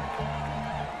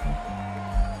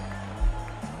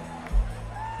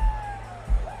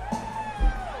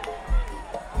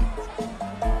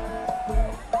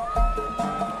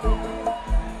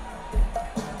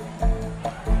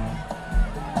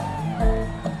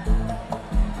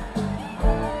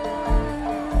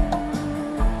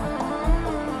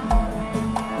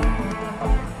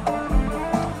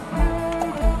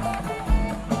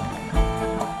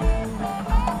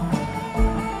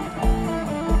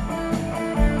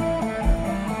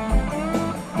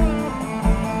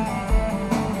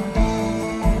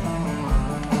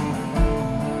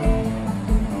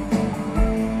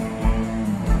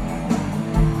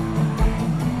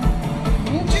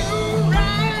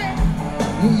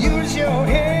 Use your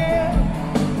head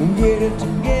and get it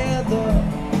together.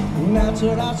 And that's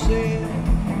what I said.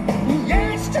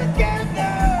 Yes,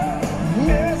 together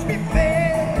must be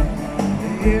fair.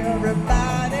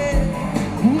 Everybody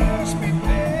must be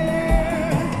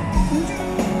fair.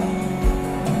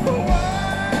 Do what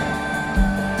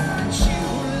you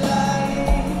like.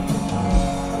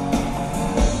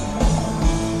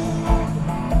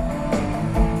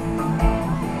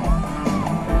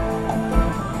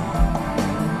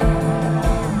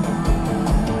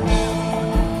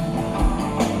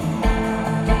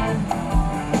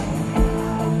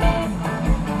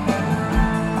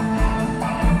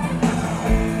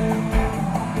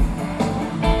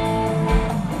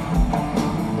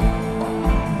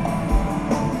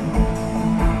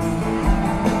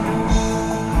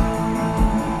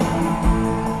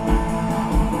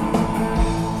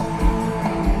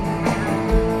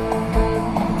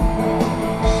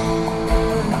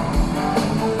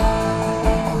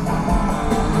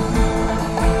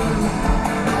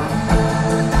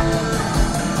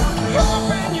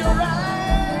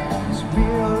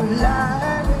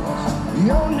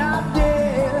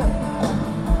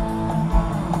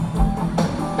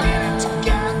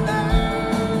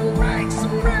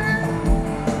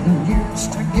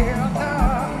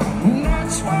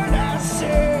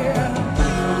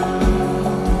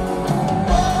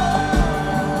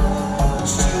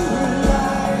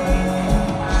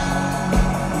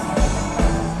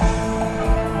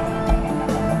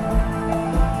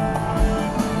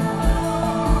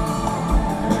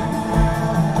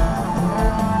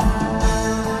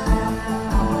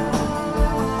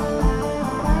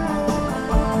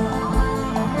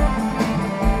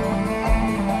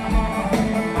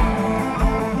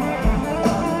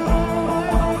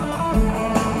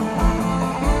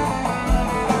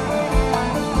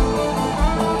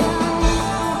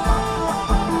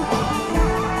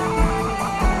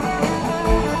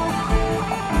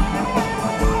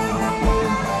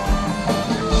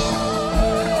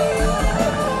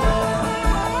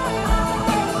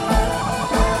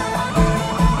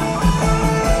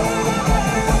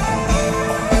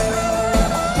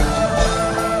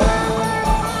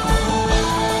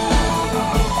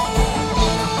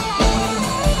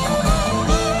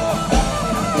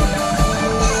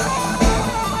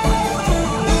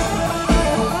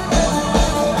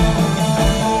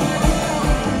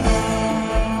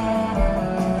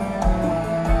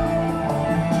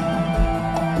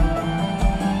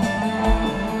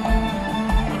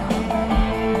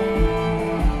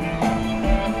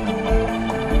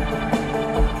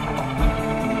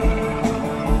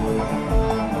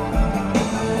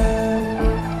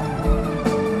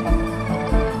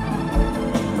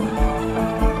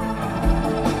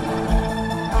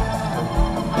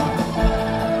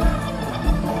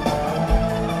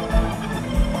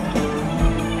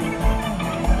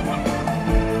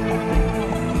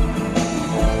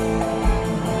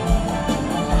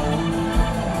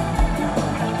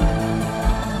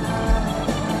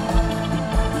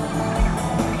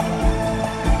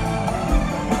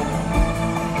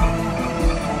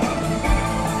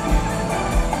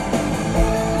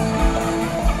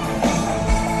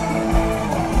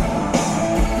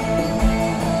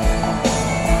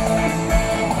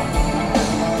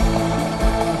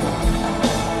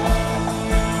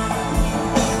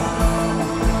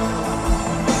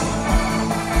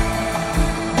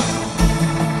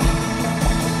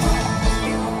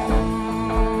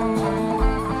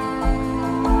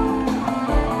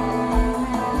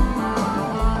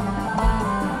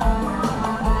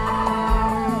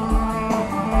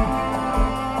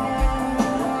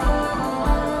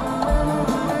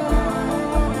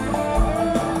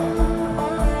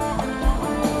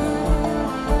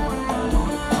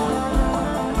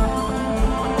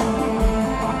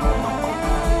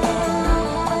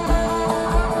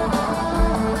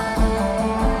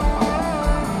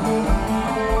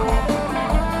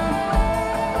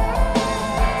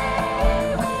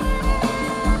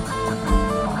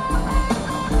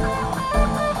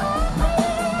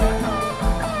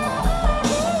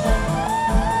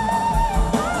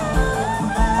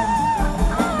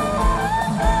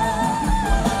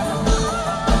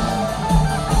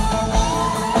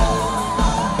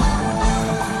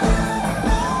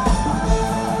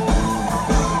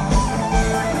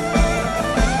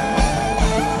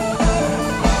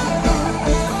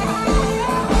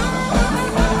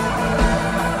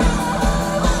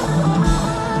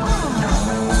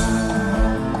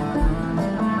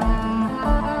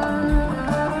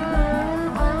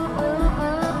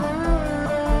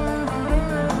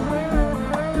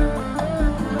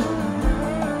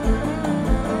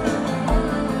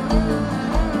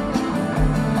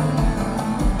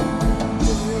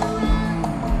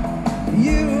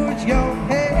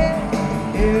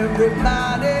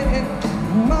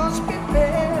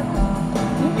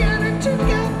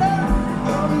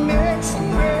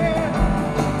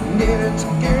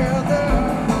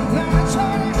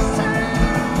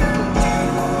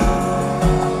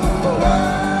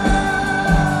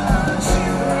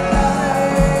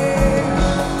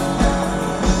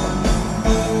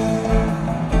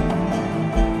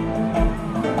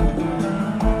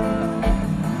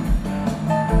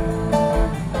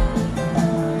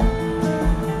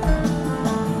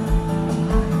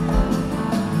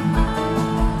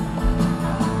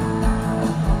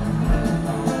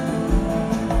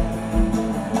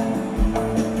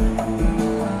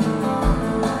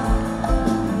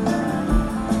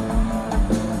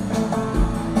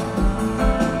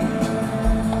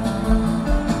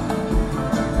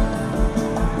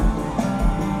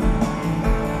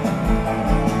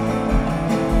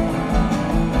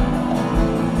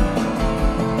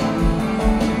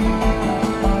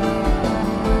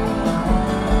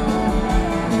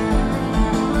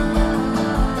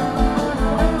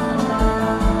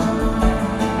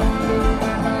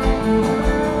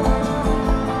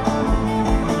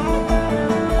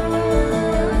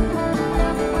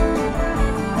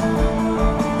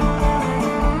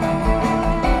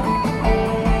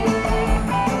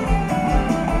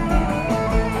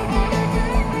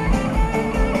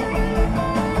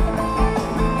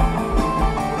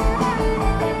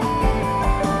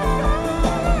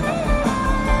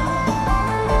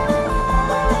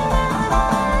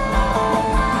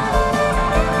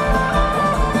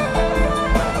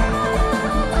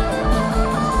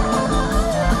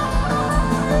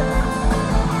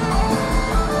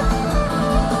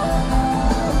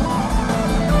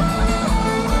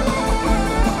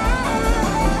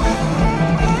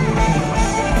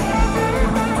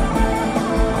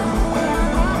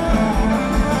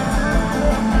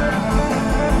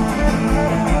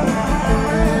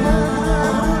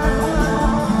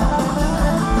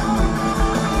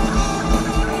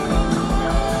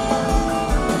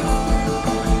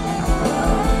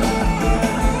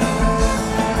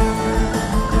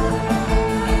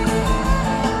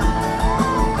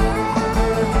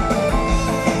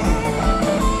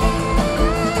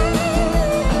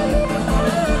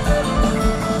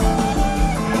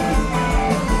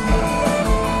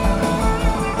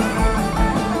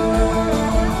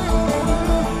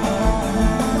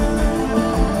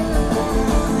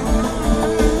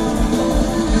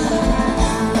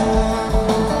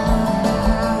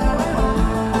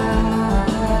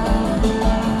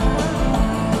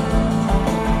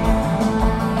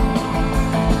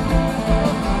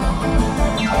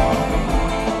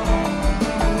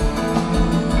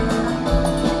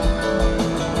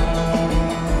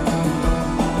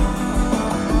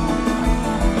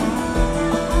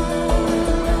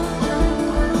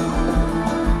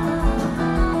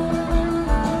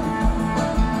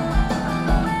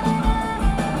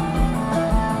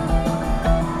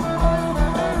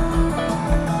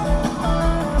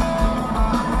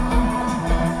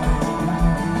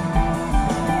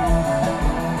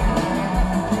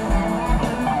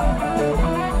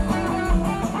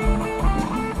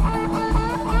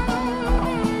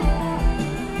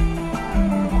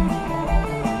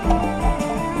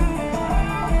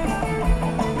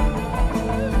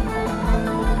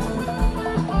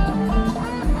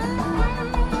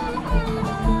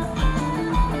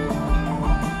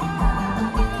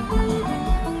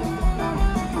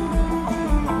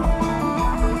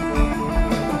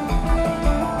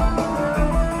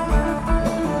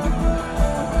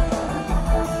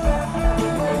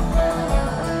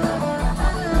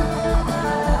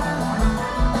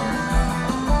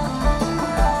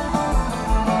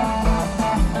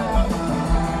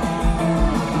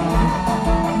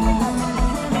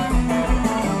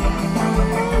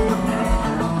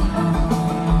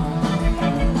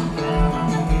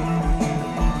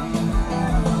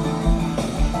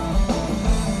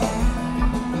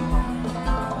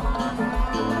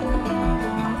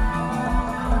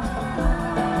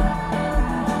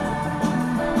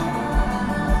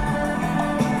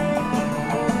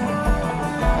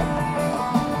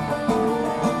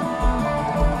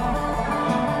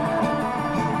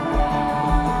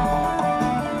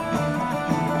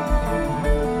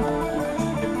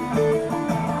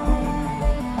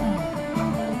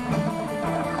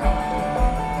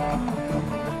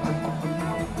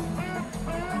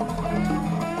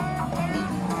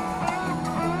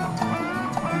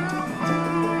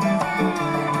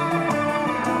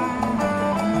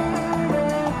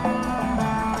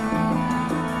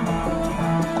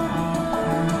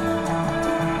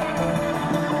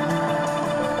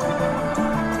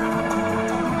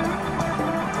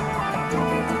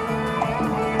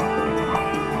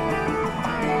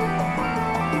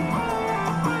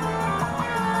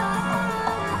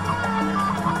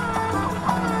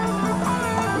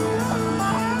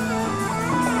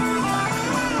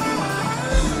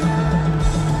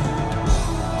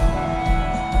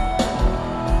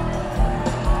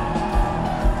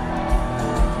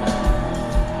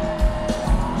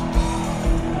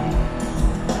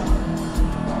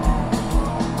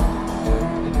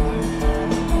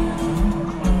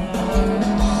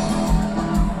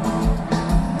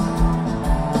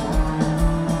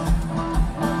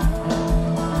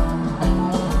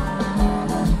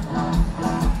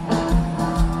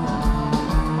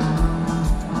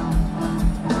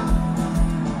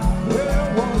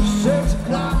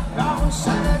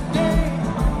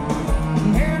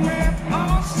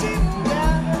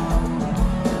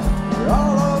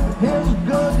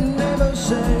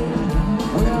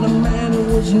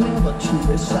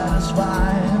 they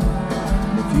satisfy.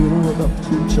 The funeral of the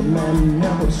preacher man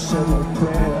never said no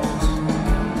prayers.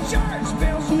 Church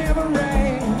bells never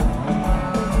rang,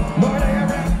 but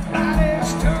everybody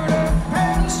stood up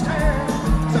and stared.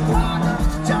 The clock of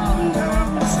the dawn of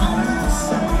the sun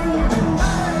sang.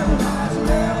 Valentine's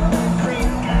never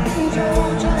creek in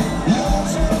Georgia.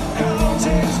 Joseph calls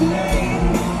his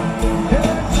name.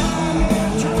 Every time he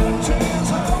took his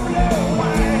holy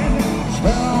wine,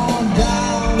 fell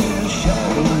down his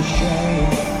shoulders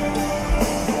shame.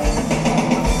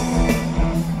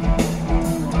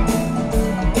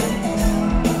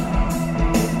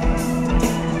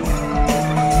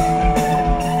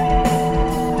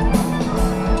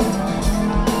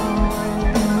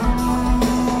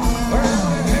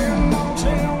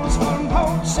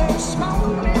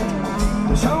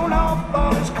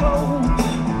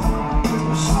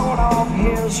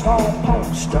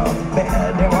 Four-poster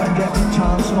bed, there were Debbie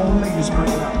Johnson on Main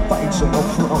Street, fights in the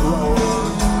front row.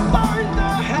 Burn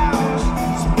the house,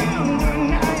 spend the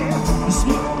night,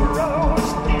 smoke the roads,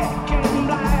 thick and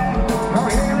black. Her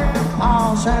hair and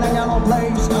paws, and I got no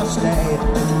place to stay.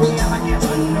 Never gets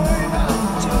a neighbor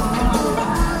to come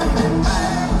back.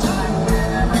 Time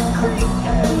every creek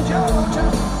in Georgia,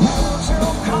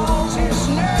 Mosul calls his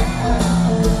name.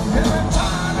 Every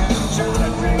time it's on the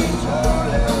dreams,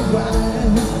 early wine.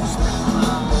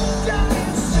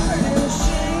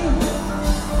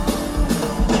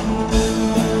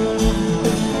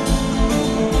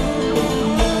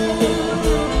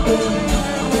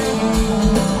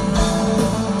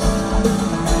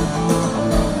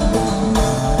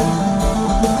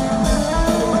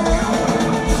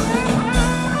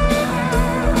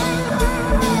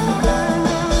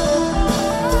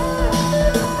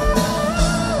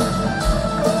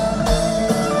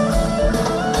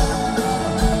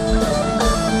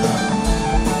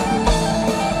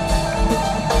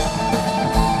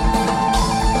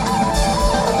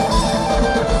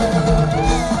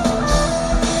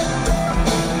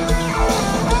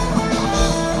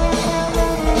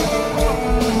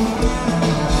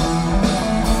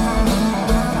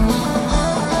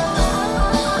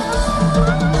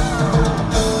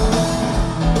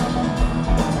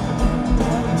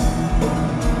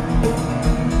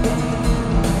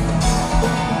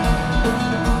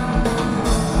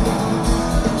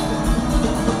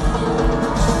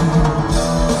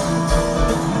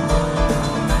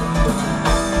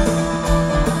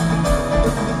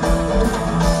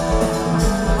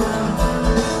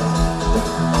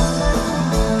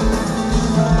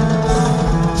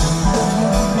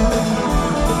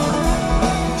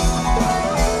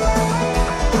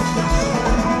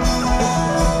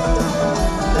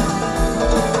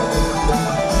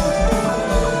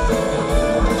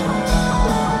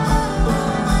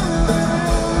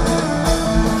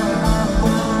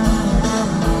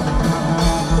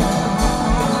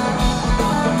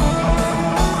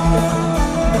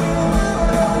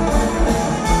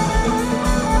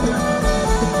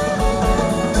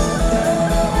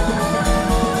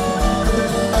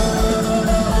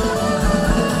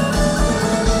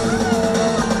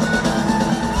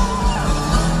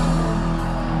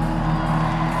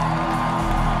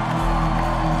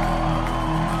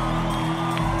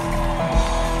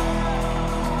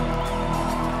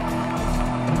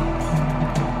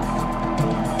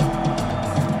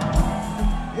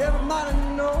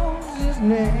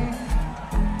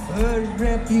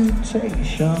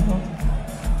 Reputation.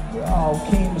 We all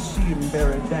came to see him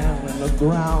buried down in the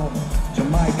ground.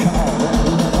 Jamaica, that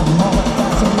little moment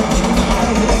fascination.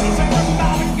 What's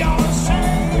everybody gonna say?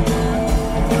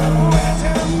 What's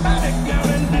everybody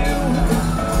gonna do?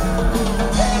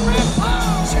 Every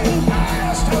person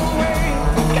passed away.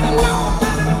 Got no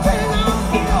better thing on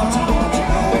guilt on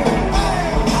you.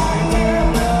 I near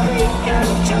the creek in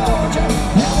Georgia.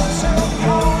 Never so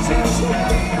calls his name.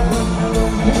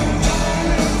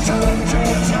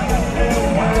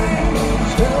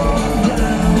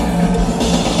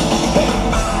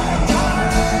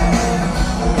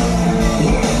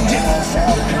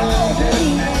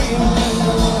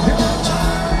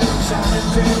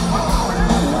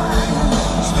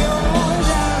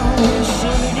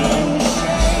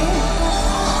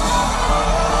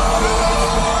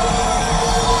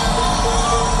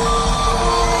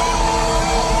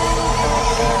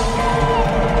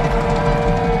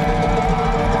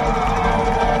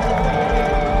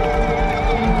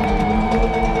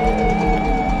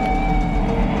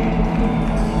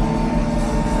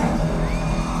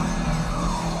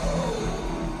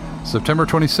 September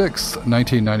 26th,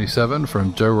 1997,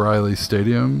 from Joe Riley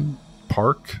Stadium,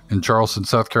 Park in Charleston,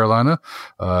 South Carolina.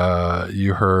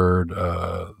 You heard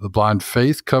the Blind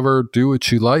Faith cover Do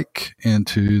What You Like, and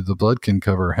to the Bloodkin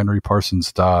cover Henry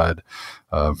Parsons Died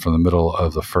from the middle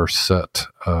of the first set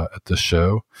at this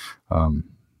show.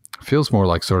 Feels more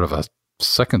like sort of a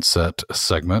second set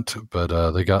segment,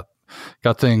 but they got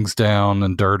things down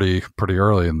and dirty pretty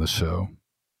early in the show.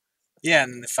 Yeah,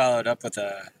 and they followed up with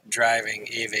a driving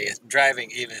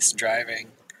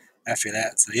after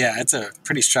that. So yeah, it's a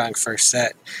pretty strong first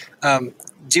set.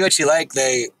 Do What You Like,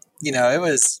 they, it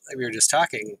was, like we were just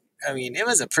talking, I mean, it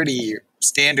was a pretty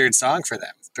standard song for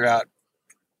them throughout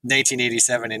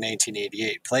 1987 and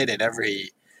 1988. Played it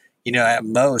every, at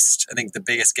most, I think the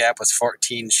biggest gap was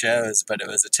 14 shows, but it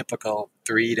was a typical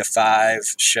 3 to 5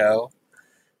 show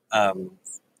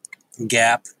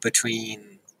gap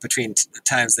between the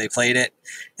times they played it.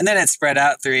 And then it spread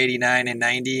out through 89 and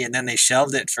 90, and then they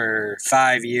shelved it for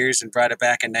 5 years and brought it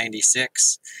back in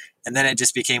 96. And then it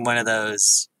just became one of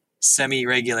those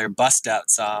semi-regular bust-out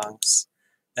songs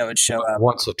that would show up.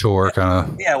 Once a tour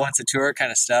kind of. Yeah, once a tour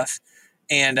kind of stuff.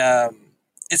 And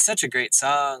it's such a great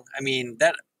song. I mean,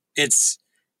 to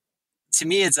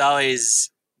me, it's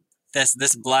always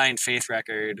this Blind Faith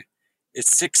record.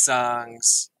 It's 6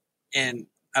 songs, and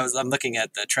I'm looking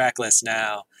at the track list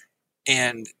now,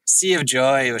 and Sea of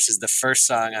Joy, which is the first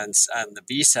song on the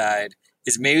B-side,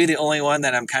 is maybe the only one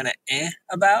that I'm kind of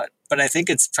about, but I think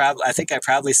I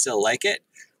probably still like it.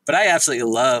 But I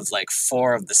absolutely love like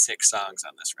 4 of the 6 songs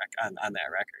on this on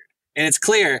that record. And it's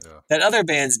clear that other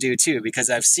bands do too, because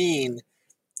I've seen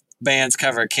bands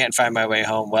cover Can't Find My Way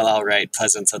Home, Well Alright,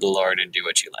 Presence of the Lord, and Do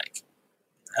What You Like.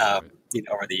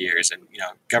 Over the years, and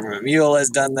Government Mule has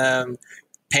done them.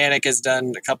 Panic has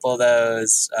done a couple of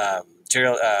those.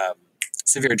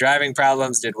 Severe Driving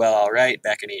Problems did Well Alright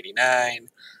back in 89.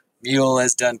 Mule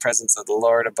has done Presence of the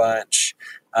Lord a bunch.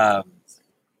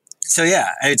 So yeah,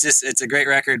 it's a great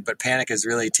record, but Panic has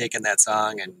really taken that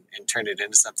song and turned it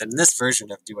into something. And this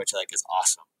version of Do What You Like is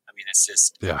awesome. I mean, it's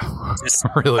just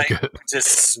really good.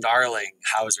 Just snarling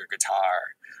Hauser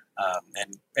guitar.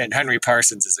 And Henry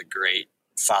Parsons is a great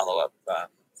follow-up for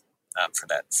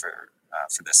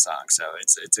this song. So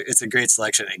it's a great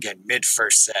selection. Again, mid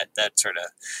first set, that sort of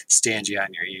stands you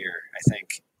on your ear, I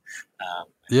think.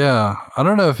 Yeah, I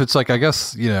don't know if it's like, I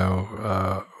guess,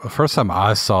 the first time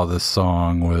I saw this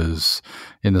song was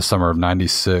in the summer of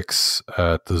 96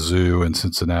 at the Zoo in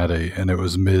Cincinnati, and it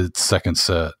was mid second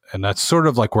set. And that's sort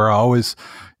of like where I always,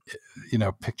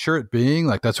 picture it being,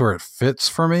 like that's where it fits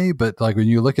for me. But like when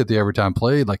you look at the Every Time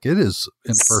Played, like it is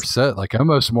in the first set, like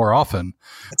almost more often.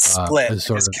 It's split,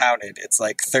 it's counted. It's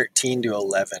like 13 to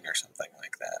 11 or something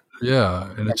like that. Yeah,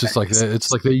 and it's just like,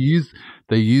 it's like they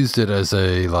used it as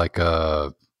a like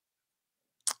a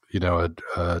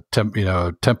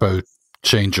tempo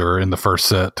changer in the first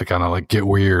set to kind of like get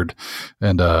weird,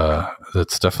 and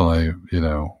that's definitely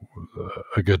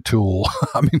a good tool.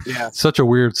 I mean, such a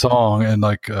weird song, and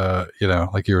like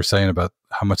like you were saying about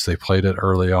how much they played it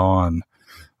early on.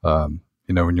 When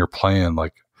you're playing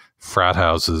like frat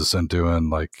houses and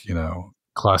doing like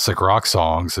classic rock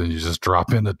songs, and you just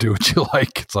drop in to Do What You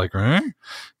Like, it's like a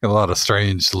lot of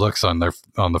strange looks on the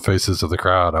faces of the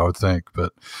crowd, I would think,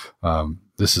 but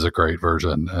this is a great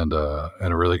version, and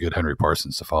a really good Henry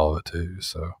Parsons to follow it too.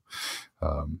 So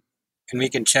and we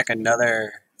can check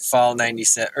another fall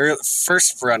 97 or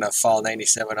first run of fall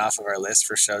 97 off of our list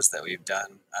for shows that we've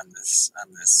done on this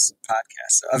podcast.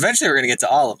 So eventually we're going to get to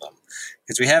all of them,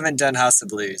 because we haven't done House of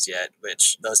Blues yet,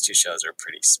 which those 2 shows are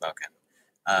pretty smoking.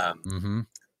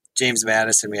 James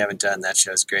Madison, we haven't done. That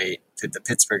show's great. The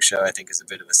Pittsburgh show, I think, is a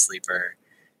bit of a sleeper.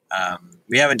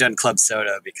 We haven't done Club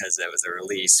Soda because that was a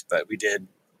release, but we did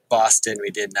Boston. We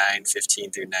did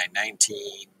 9/15 through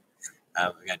 9/19.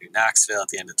 We got to do Knoxville at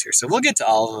the end of the tour. So we'll get to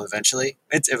all of them eventually.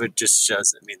 It just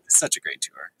shows, I mean, it's such a great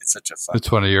tour. It's such a fun. It's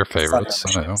one of your favorites.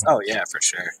 I know. Oh yeah, for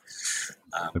sure.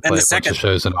 They play a bunch of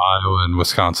shows in Iowa and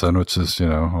Wisconsin, which is,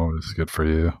 always good for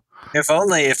you. If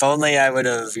only I would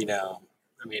have, I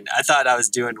mean, I thought I was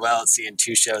doing well at seeing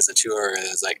 2 shows a tour, and it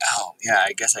was like, oh yeah,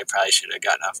 I guess I probably should have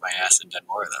gotten off my ass and done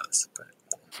more of those. But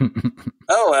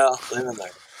oh well, live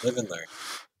and learn.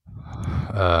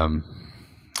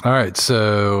 All right,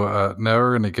 so now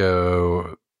we're going to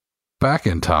go back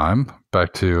in time,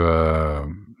 back to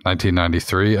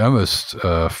 1993, almost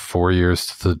 4 years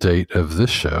to the date of this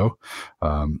show,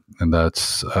 and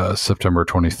that's September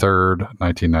 23rd,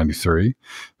 1993,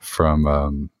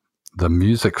 from the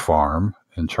Music Farm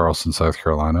in Charleston, South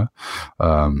Carolina.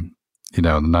 The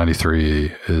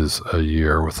 93 is a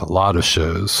year with a lot of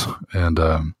shows, and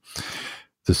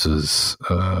this is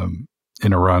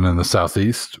in a run in the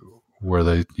Southeast where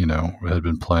they, had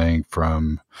been playing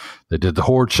they did the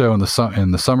Horde show in the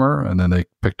summer, and then they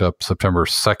picked up September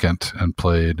 2nd and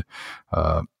played,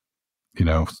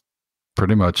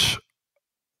 pretty much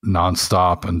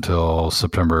nonstop until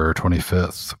September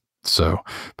 25th. So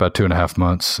about 2.5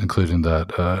 months, including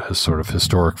that his sort of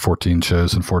historic 14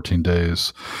 shows in 14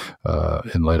 days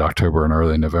in late October and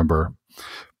early November.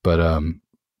 But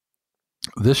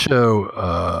this show,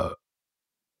 I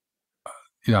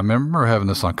remember having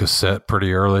this on cassette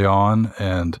pretty early on,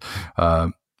 and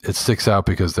it sticks out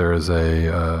because there is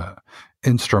a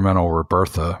instrumental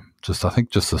Roberta, I think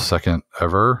just the second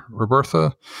ever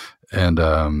Roberta,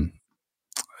 and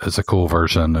it's a cool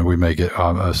version, and we may get.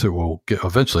 So we'll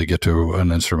eventually get to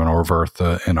an instrumental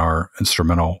Roberta in our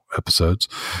instrumental episodes,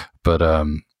 but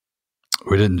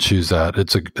we didn't choose that.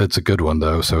 It's a good one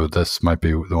though, so this might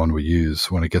be the one we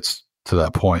use when it gets to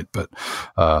that point. But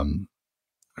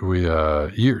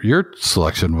your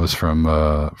selection was from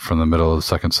the middle of the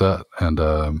second set,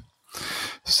 and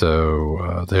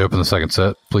so they open the second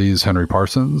set, Please Henry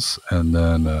Parsons, and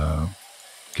then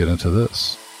get into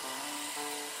this.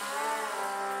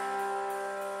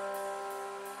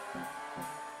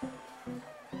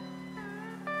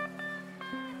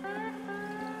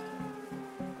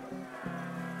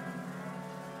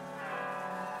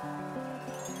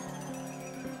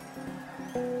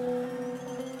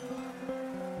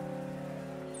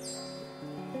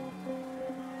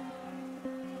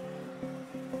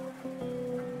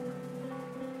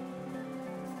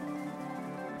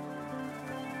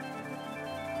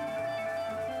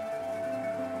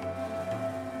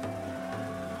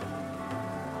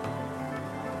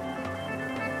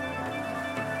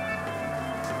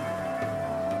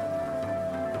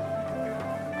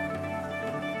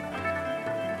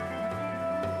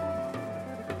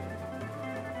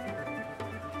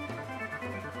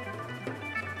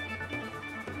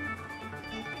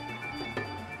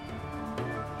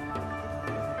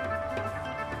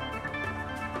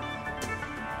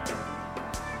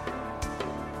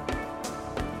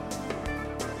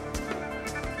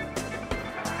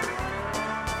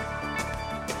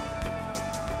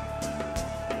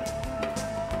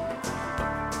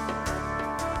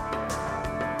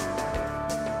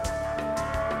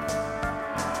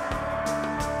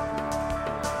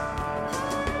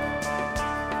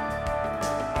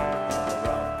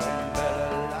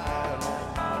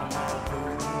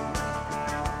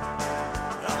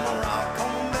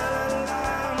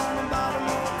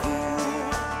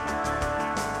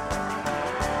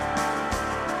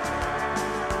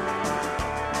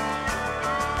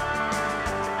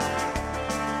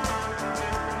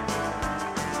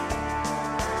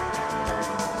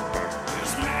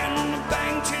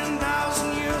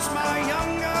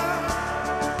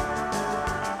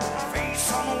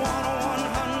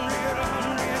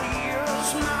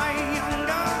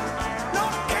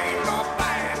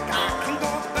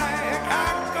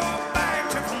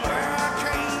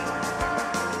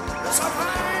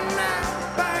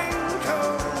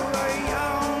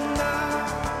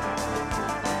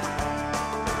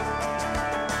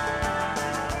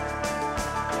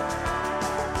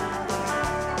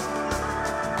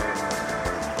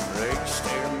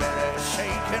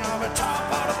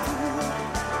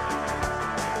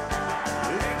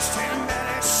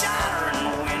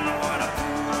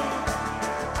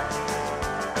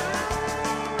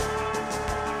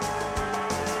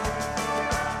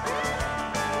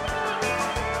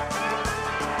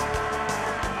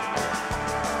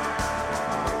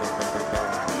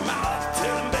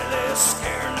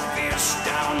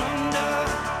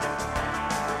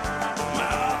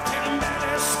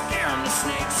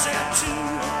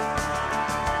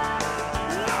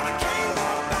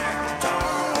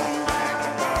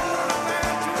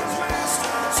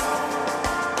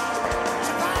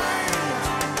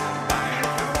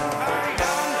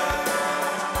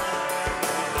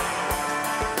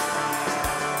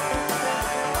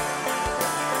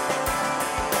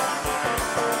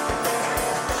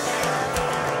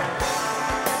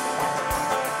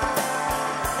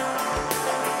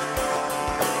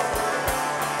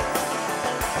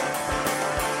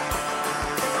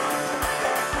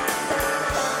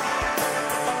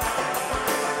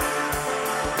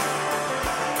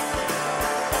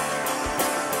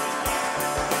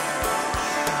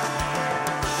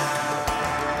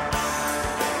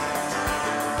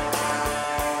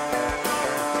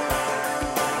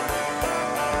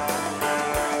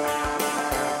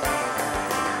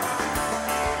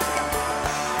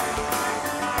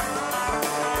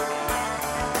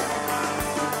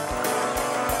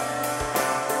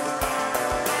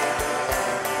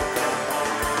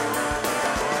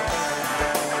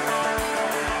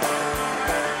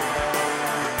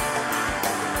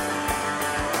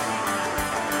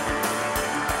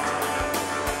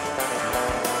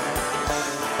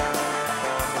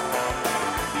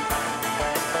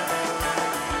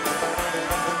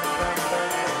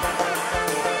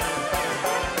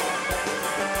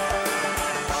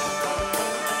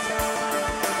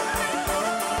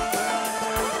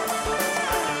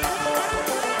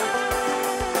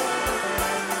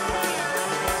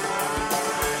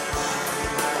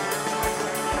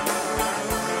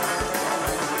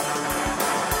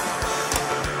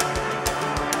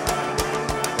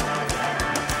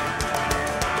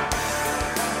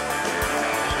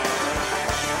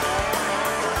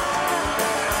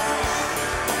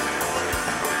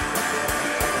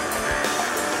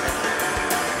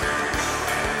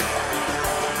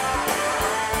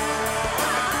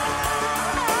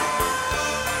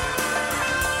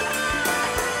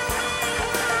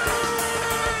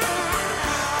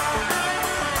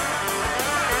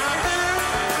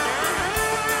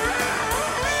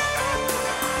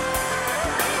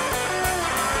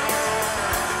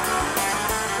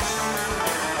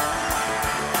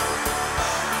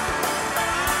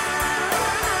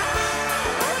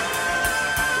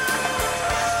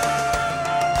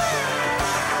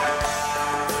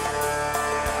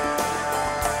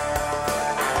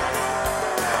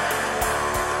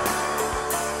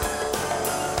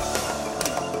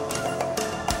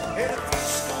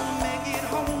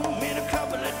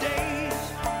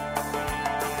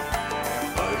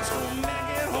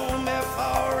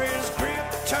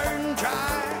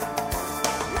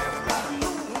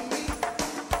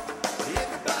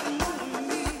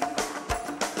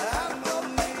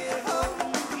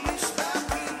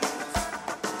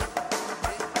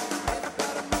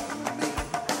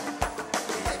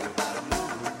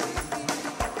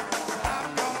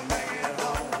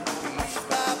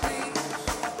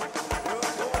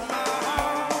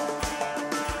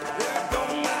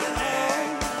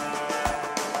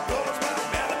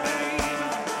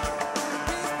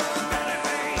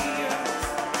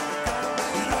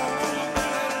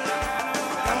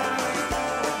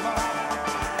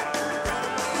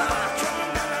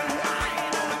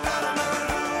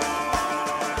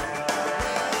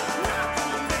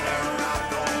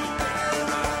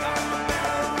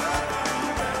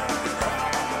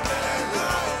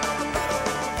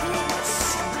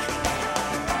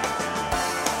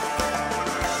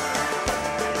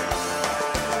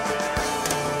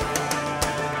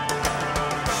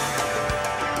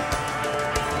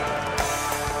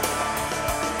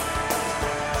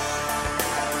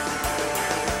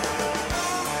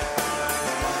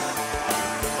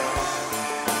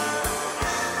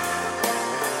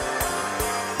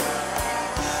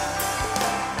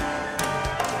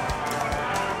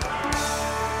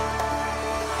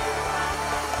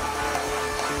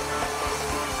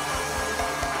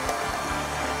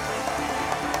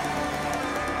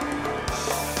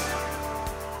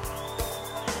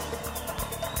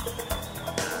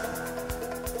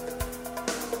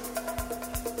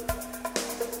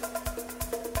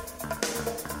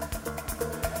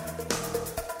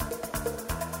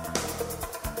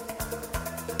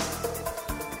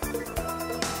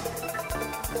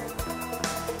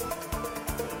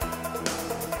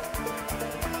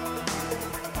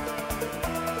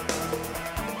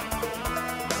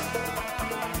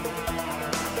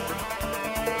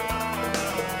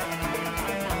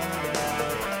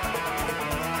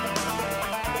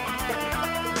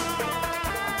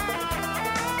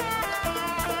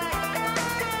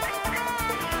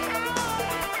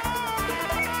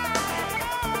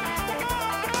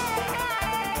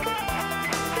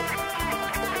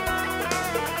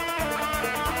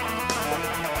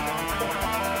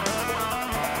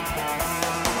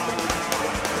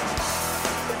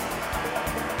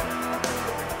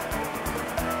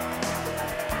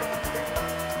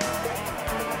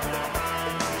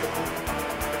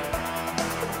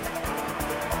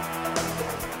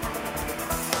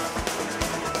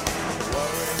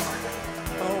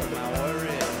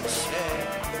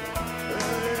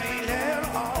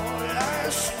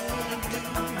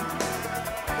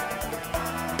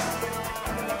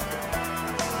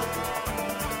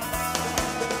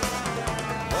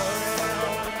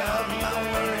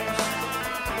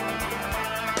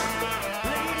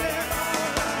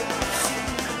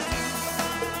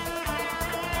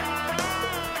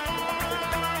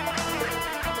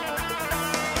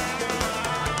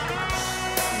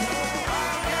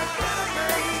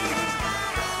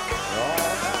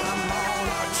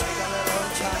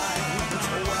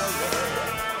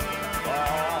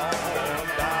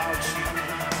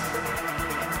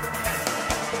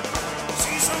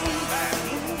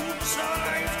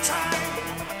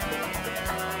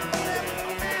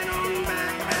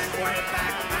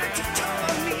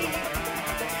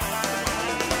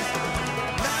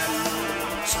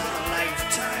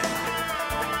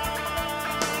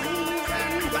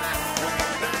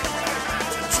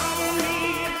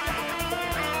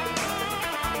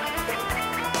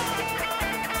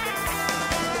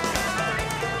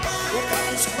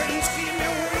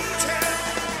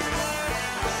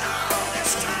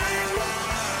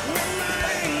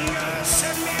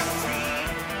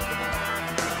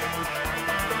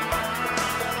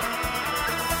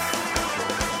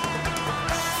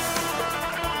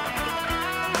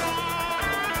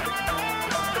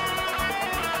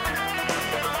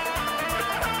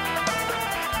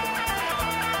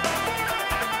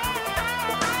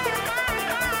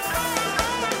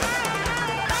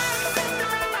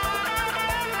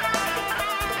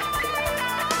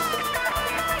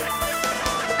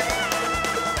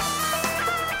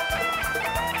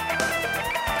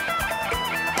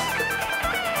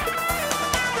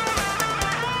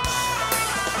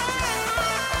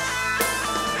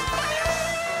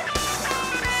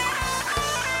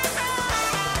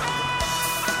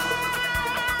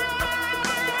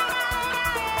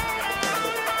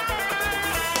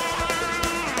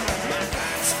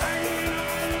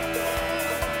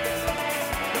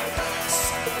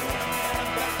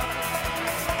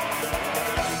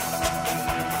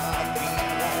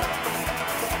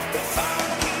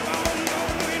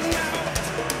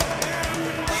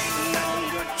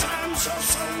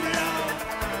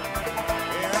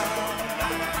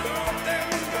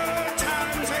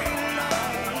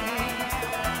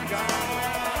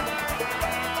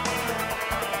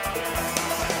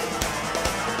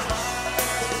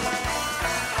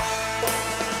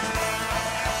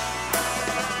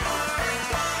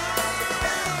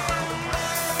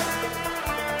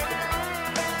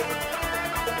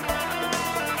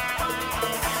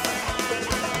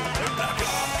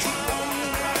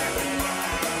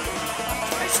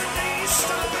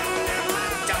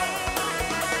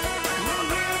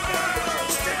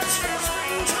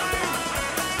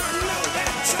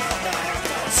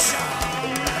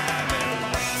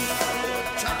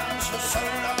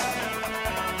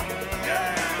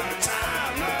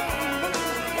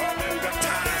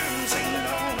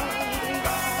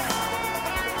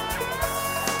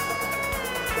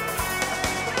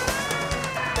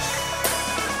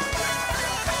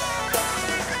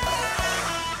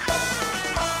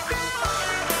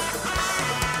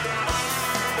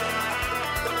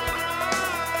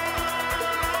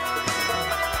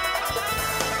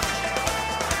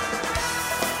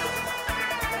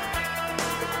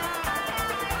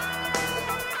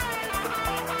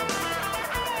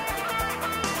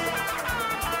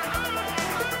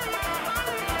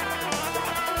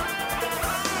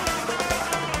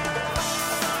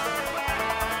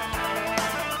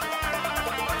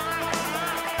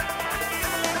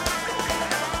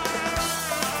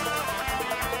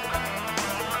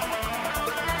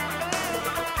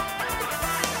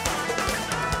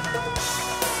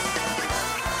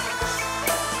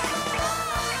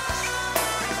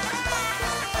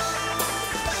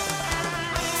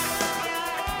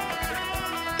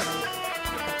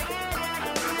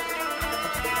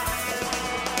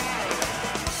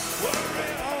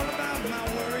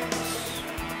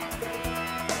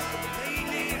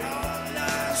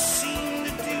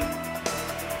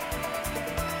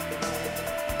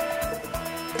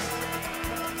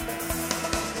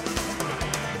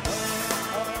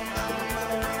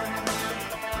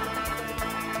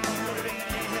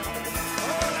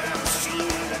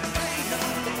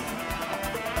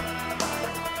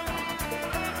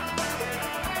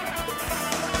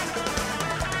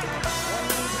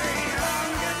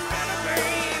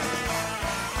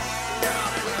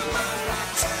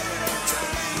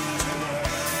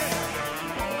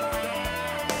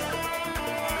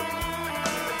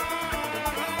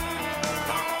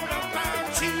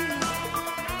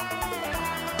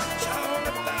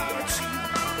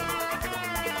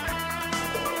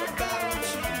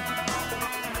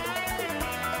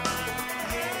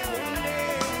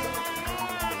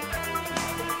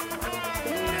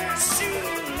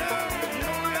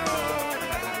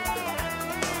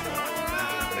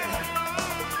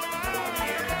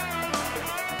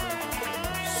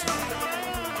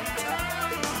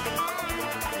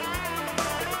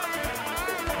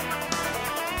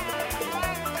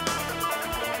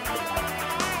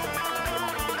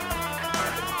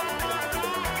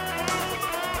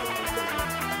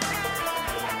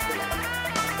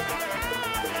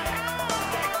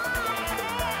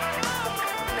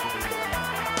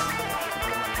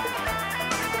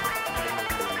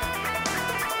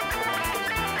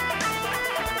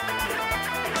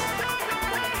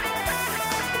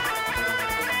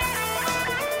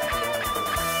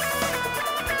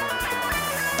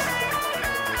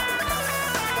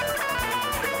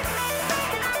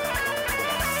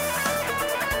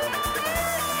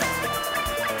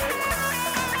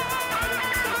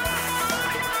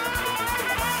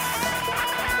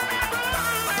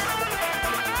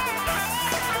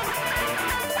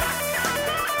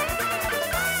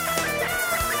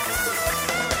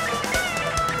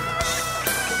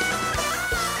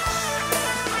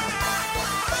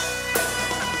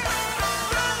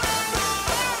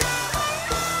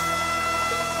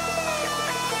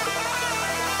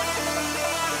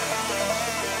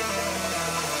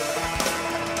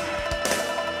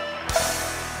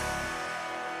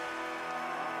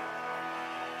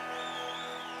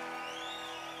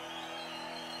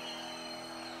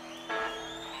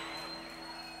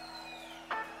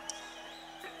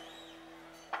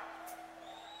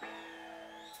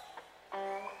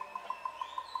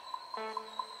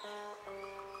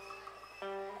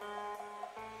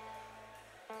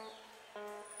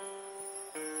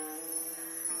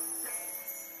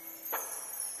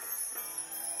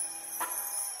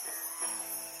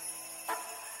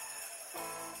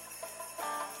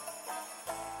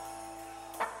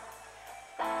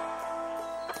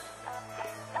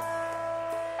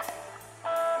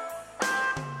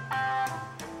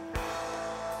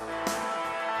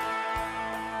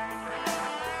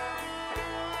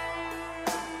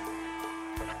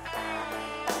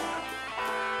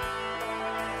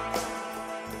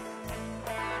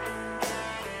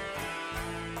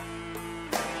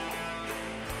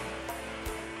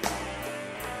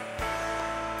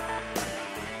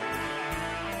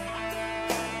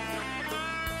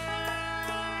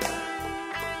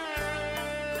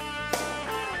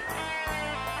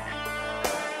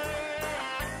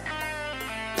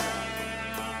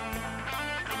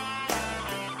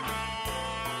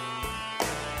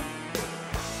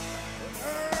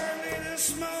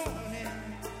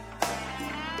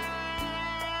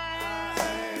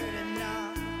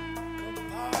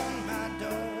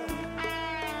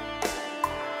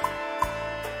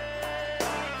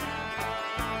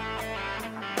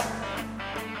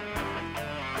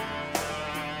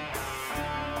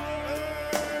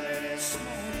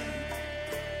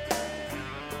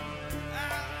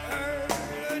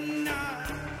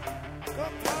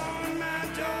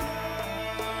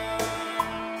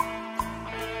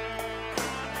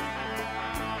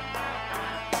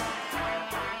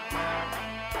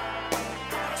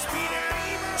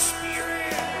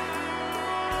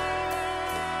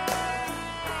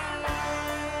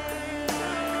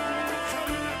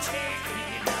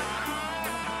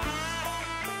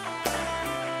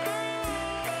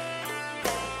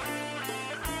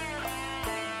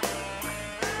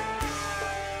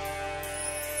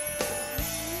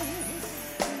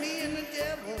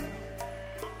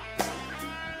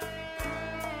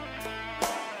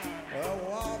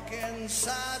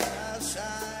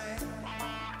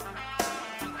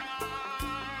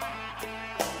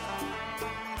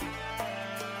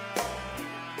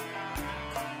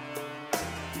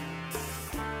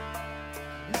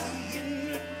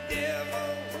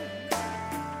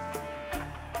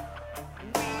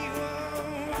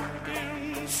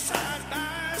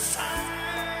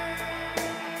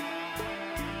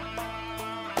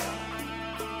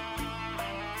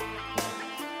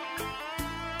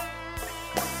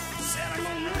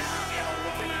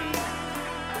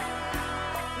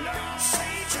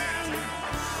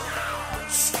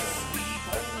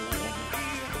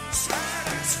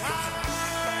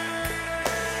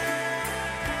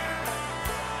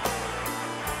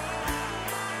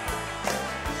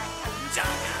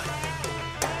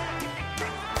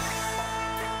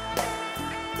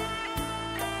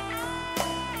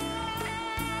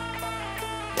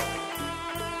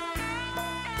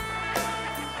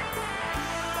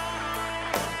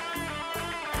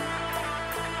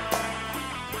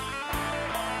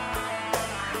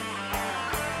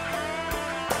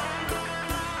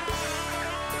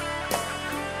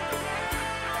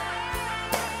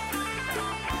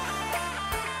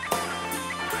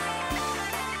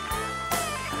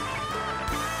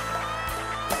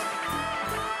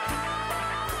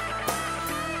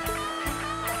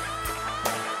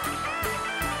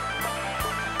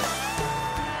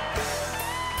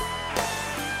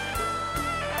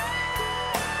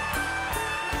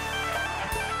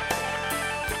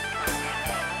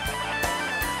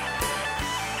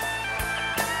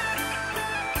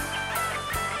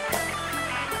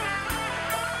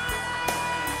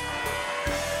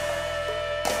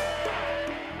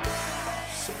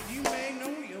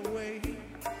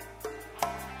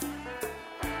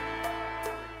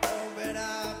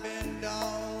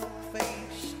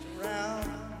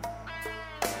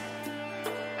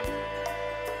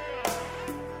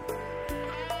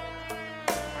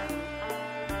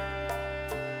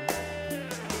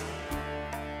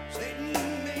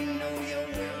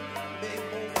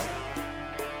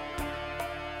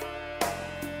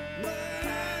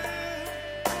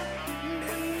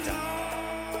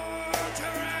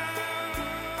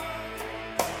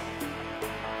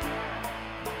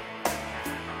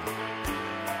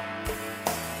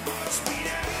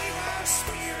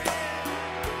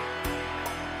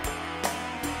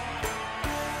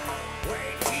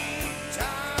 way deep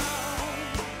down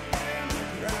in the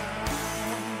ground.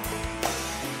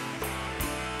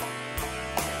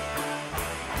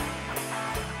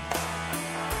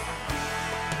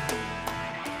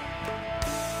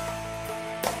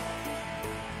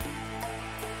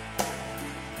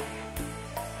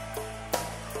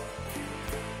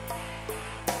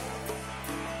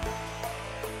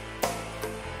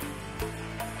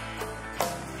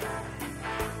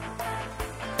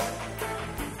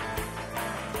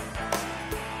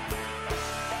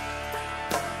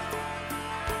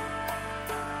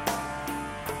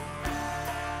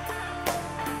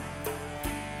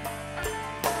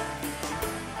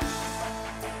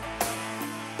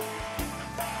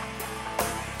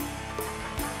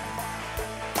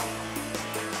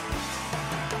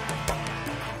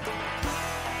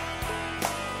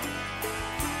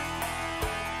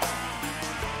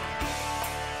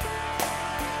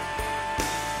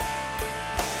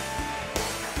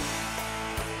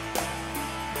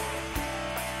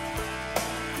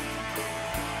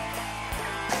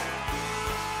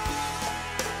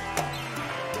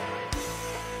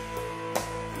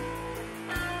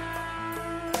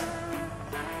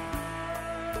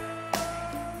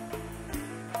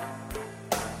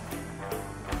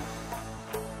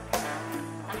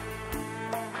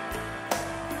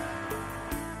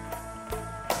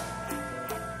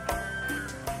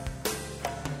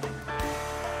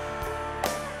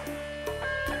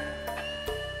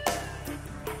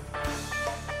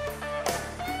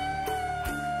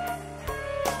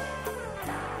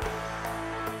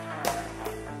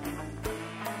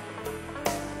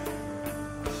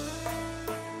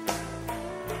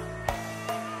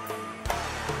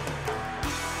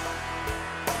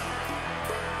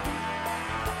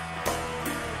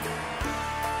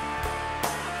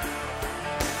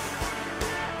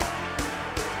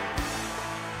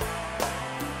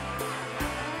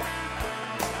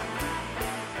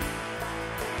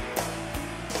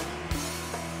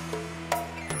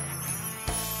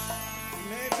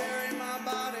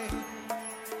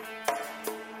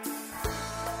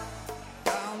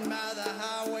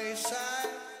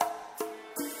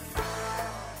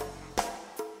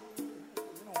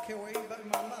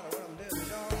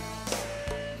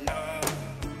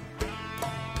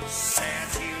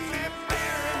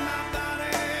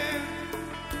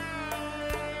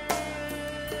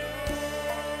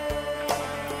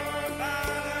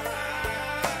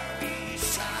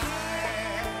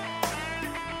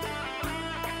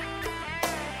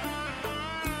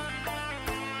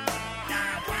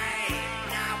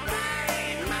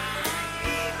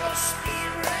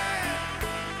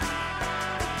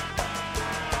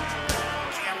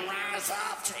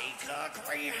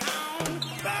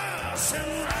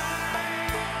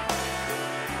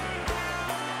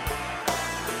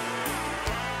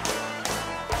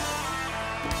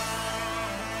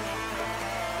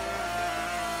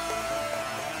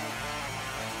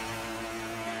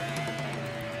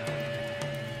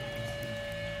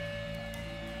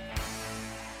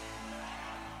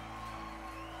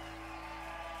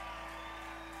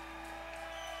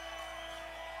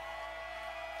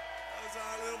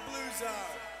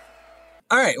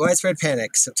 All right, Widespread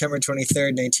Panic, September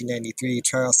 23rd, 1993,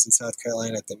 Charleston, South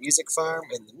Carolina, at the Music Farm.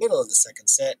 In the middle of the second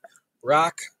set,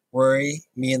 Rock, Worry,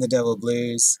 Me and the Devil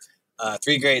Blues.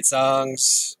 Three great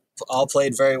songs, all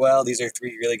played very well. These are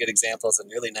three really good examples of a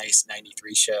really nice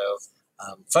 93 show.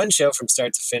 Fun show from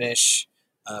start to finish.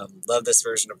 Love this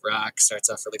version of Rock. Starts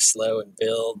off really slow and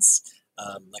builds.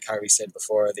 Like Harvey said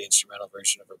before, the instrumental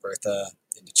version of Roberta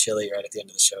into Chile right at the end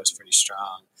of the show is pretty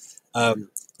strong.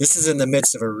 This is in the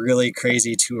midst of a really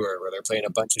crazy tour where they're playing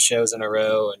a bunch of shows in a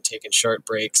row and taking short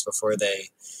breaks before they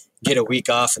get a week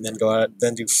off and then go out,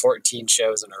 then do 14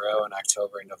 shows in a row in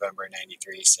October and November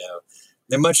 93. So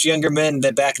they're much younger men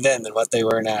back then than what they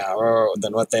were now, or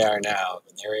than what they are now.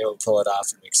 And they were able to pull it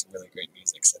off and make some really great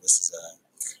music. So this is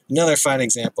another fine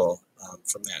example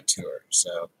from that tour.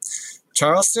 So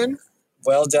Charleston,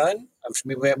 well done.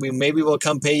 Maybe we'll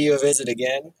come pay you a visit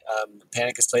again.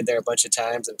 Panic has played there a bunch of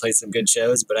times and played some good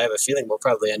shows, but I have a feeling we'll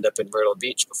probably end up in Myrtle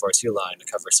Beach before too long to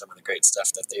cover some of the great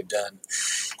stuff that they've done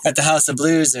at the House of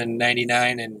Blues in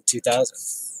 99 and 2000.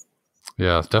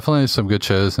 Yeah, definitely some good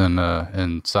shows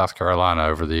in South Carolina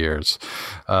over the years.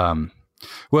 Well,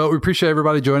 we appreciate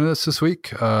everybody joining us this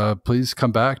week. Please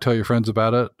come back, tell your friends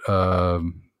about it.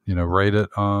 Rate it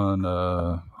on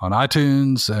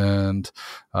iTunes, and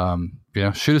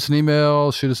shoot us an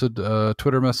email, shoot us a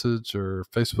Twitter message or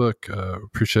Facebook.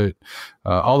 Appreciate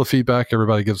all the feedback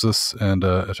everybody gives us, and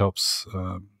it helps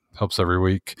every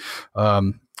week.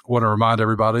 want to remind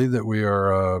everybody that we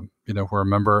are, we're a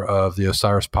member of the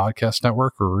Osiris Podcast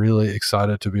Network. We're really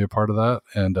excited to be a part of that.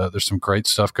 And there's some great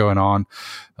stuff going on.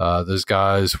 Those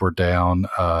guys were down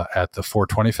at the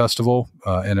 420 Festival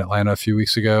in Atlanta a few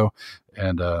weeks ago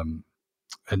and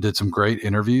did some great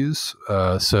interviews.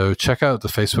 So check out the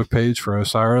Facebook page for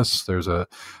Osiris. There's a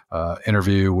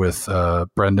interview with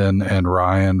Brendan and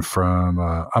Ryan from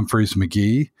Humphreys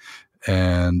McGee,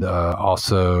 and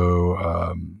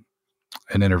also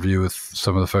an interview with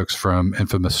some of the folks from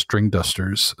Infamous String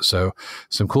Dusters. So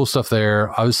some cool stuff there.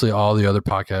 Obviously, all the other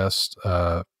podcasts,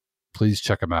 please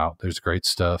check them out. There's great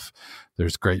stuff.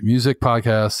 There's great music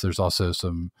podcasts. There's also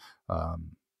some,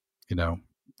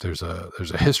 there's a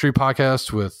history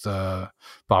podcast with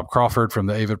Bob Crawford from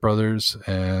the Avett Brothers,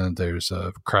 and there's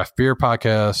a craft beer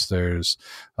podcast. There's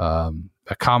a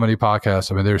comedy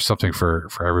podcast. I mean, there's something for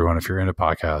everyone if you're into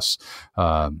podcasts.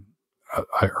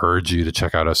 I urge you to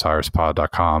check out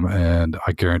osirispod.com, and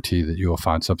I guarantee that you will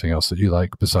find something else that you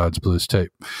like besides Blues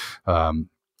Tape.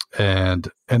 And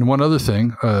one other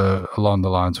thing along the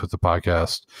lines with the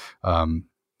podcast,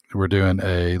 we're doing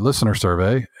a listener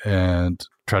survey and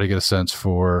try to get a sense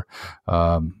for,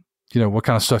 what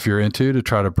kind of stuff you're into, to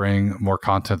try to bring more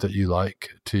content that you like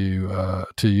to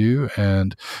you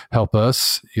and help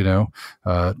us,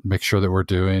 make sure that we're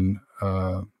doing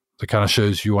the kind of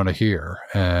shows you want to hear.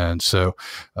 And so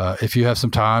if you have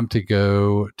some time to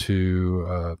go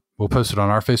to, we'll post it on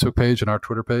our Facebook page and our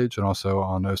Twitter page and also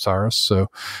on Osiris.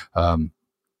 So,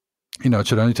 it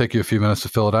should only take you a few minutes to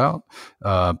fill it out.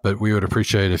 But we would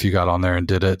appreciate if you got on there and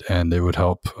did it, and it would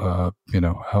help, help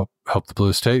the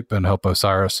Blues Tape and help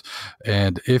Osiris.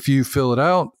 And if you fill it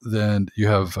out, then you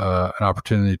have an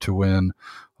opportunity to win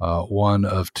one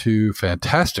of two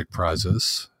fantastic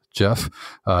prizes. Jeff,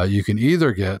 you can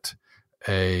either get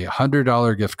a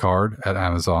 $100 gift card at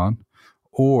Amazon,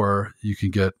 or you can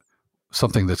get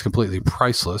something that's completely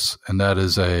priceless, and that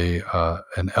is an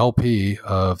LP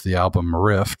of the album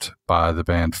Rift by the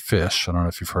band Phish. I don't know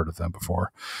if you've heard of them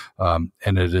before.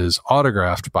 And it is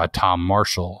autographed by Tom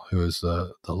Marshall, who is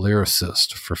the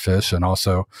lyricist for Phish, and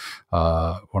also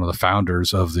one of the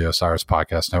founders of the Osiris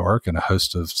Podcast Network and a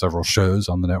host of several shows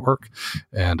on the network,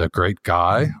 and a great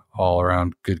guy, all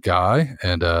around good guy.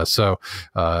 And so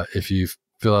if you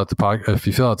fill out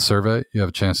the survey, you have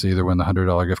a chance to either win the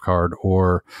 $100 gift card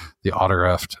or the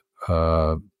autographed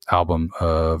album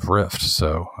of Rift.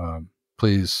 So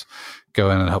please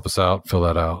go in and help us out, fill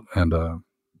that out, and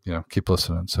keep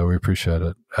listening. So we appreciate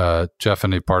it. Jeff,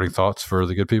 any parting thoughts for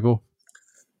the good people?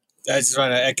 I just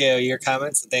want to echo your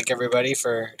comments and thank everybody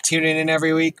for tuning in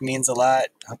every week. It means a lot.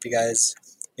 Hope you guys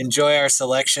enjoy our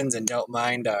selections and don't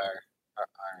mind our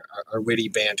witty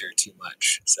banter too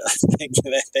much. So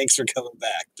thanks for coming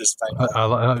back. Despite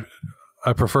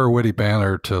I prefer witty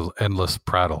banter to endless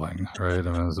prattling, right?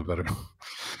 I mean, it's a better.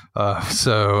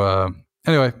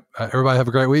 Anyway, everybody have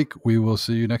a great week. We will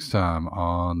see you next time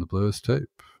on the Blues Tape.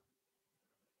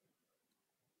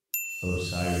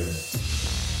 Osiris.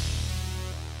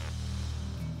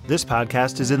 This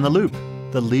podcast is In the Loop,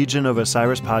 the Legion of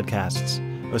Osiris podcasts.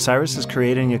 Osiris is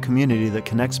creating a community that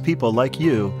connects people like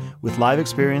you with live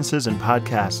experiences and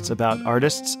podcasts about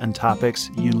artists and topics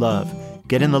you love.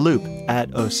 Get in the loop at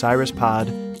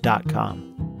osirispod.com.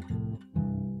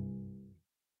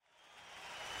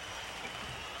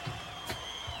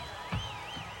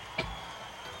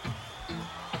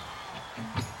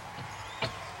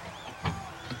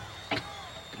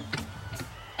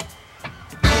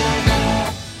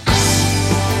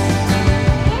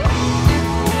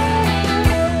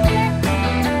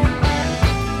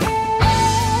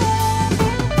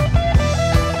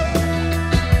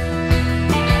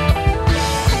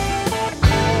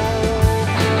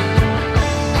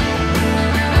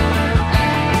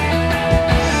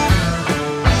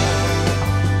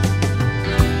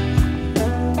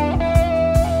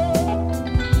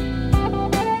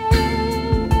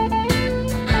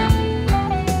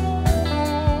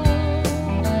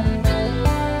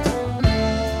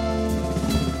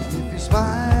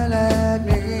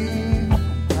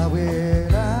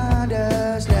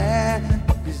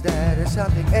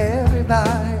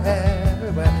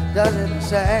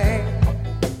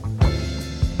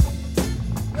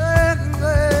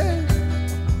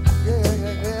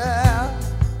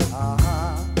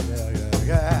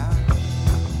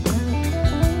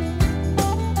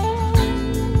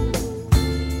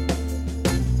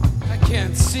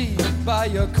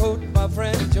 Your coat, my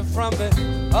friend, you're from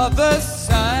the other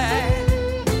side.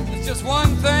 There's just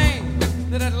one thing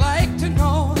that I'd like to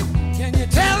know. Can you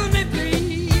tell me,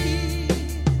 please,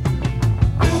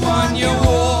 who won your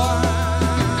war?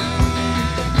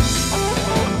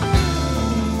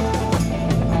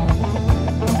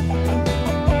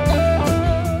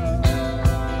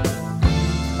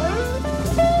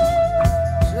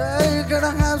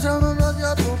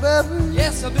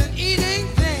 Yes, I've been eating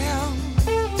them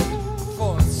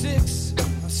for 6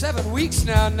 or 7 weeks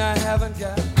now, and I haven't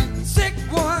got a sick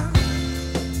one.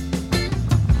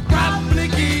 Probably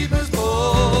keep us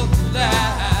both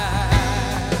alive.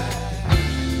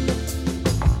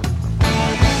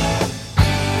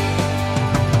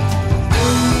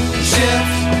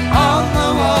 Ships on the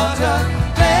water,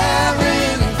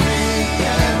 bearing free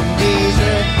and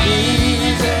easy,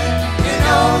 you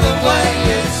know the way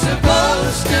it's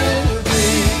supposed to be.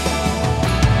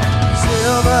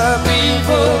 Silver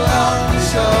people on the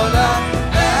shoreline,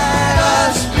 let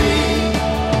us be.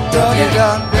 Don't get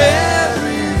done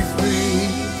very free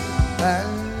and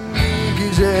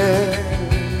easy.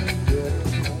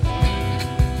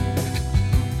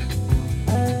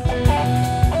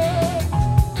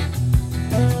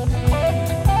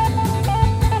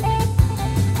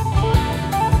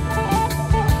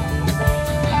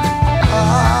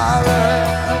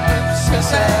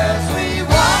 As we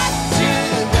watch you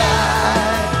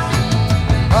die,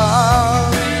 all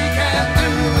we can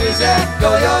do is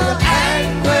echo your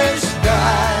anguish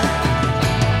cry.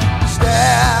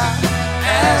 Stare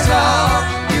as all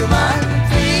human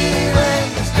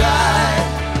feelings die.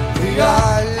 We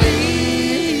are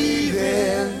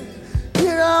leaving.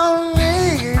 You don't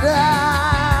need that.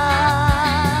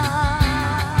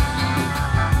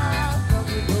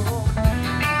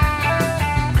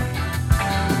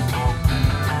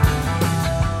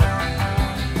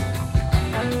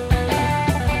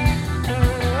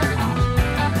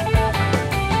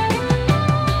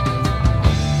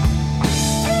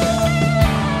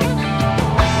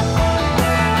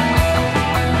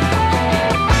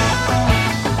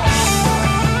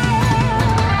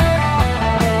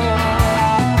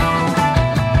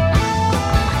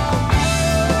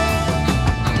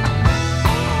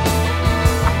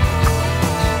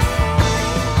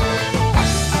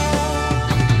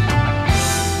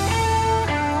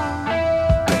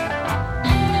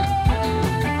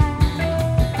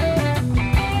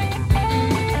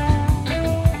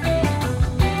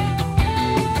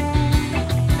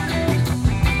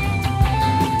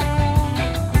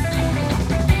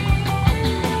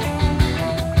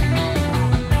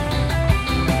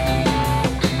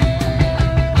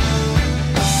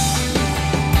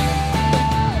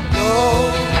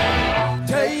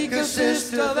 Take a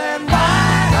sister, then by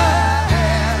her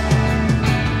hand,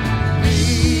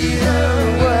 lead her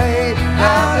away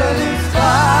out of this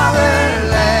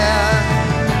fatherland,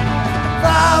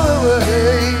 far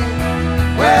away,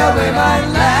 where we might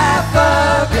laugh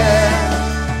again.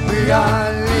 We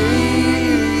are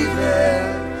leaving.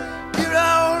 You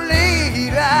don't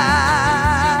need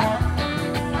that.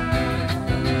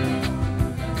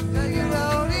 You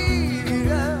don't need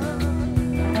that.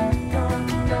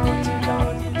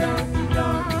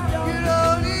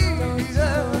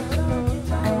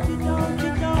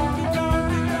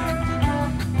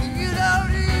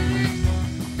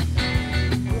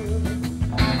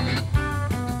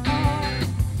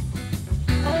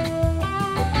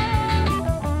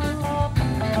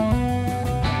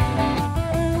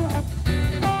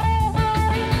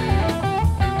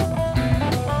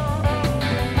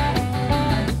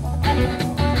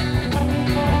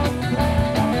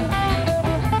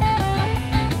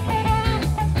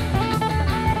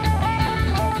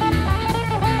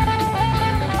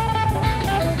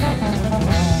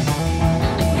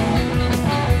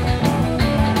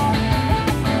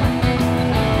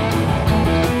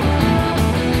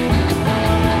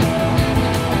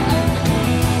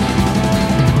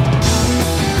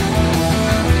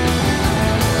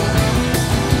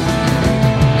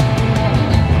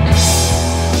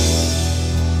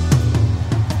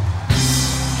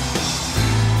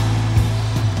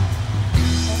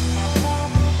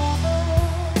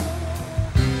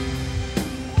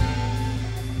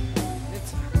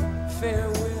 Fair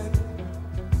wind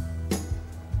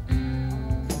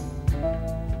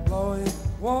blowing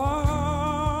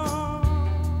warm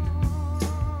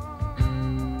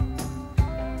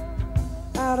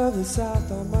out of the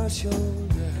south on my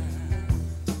shoulder.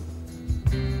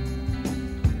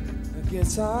 I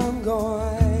guess I'm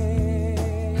going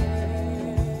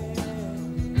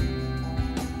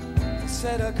to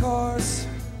set a course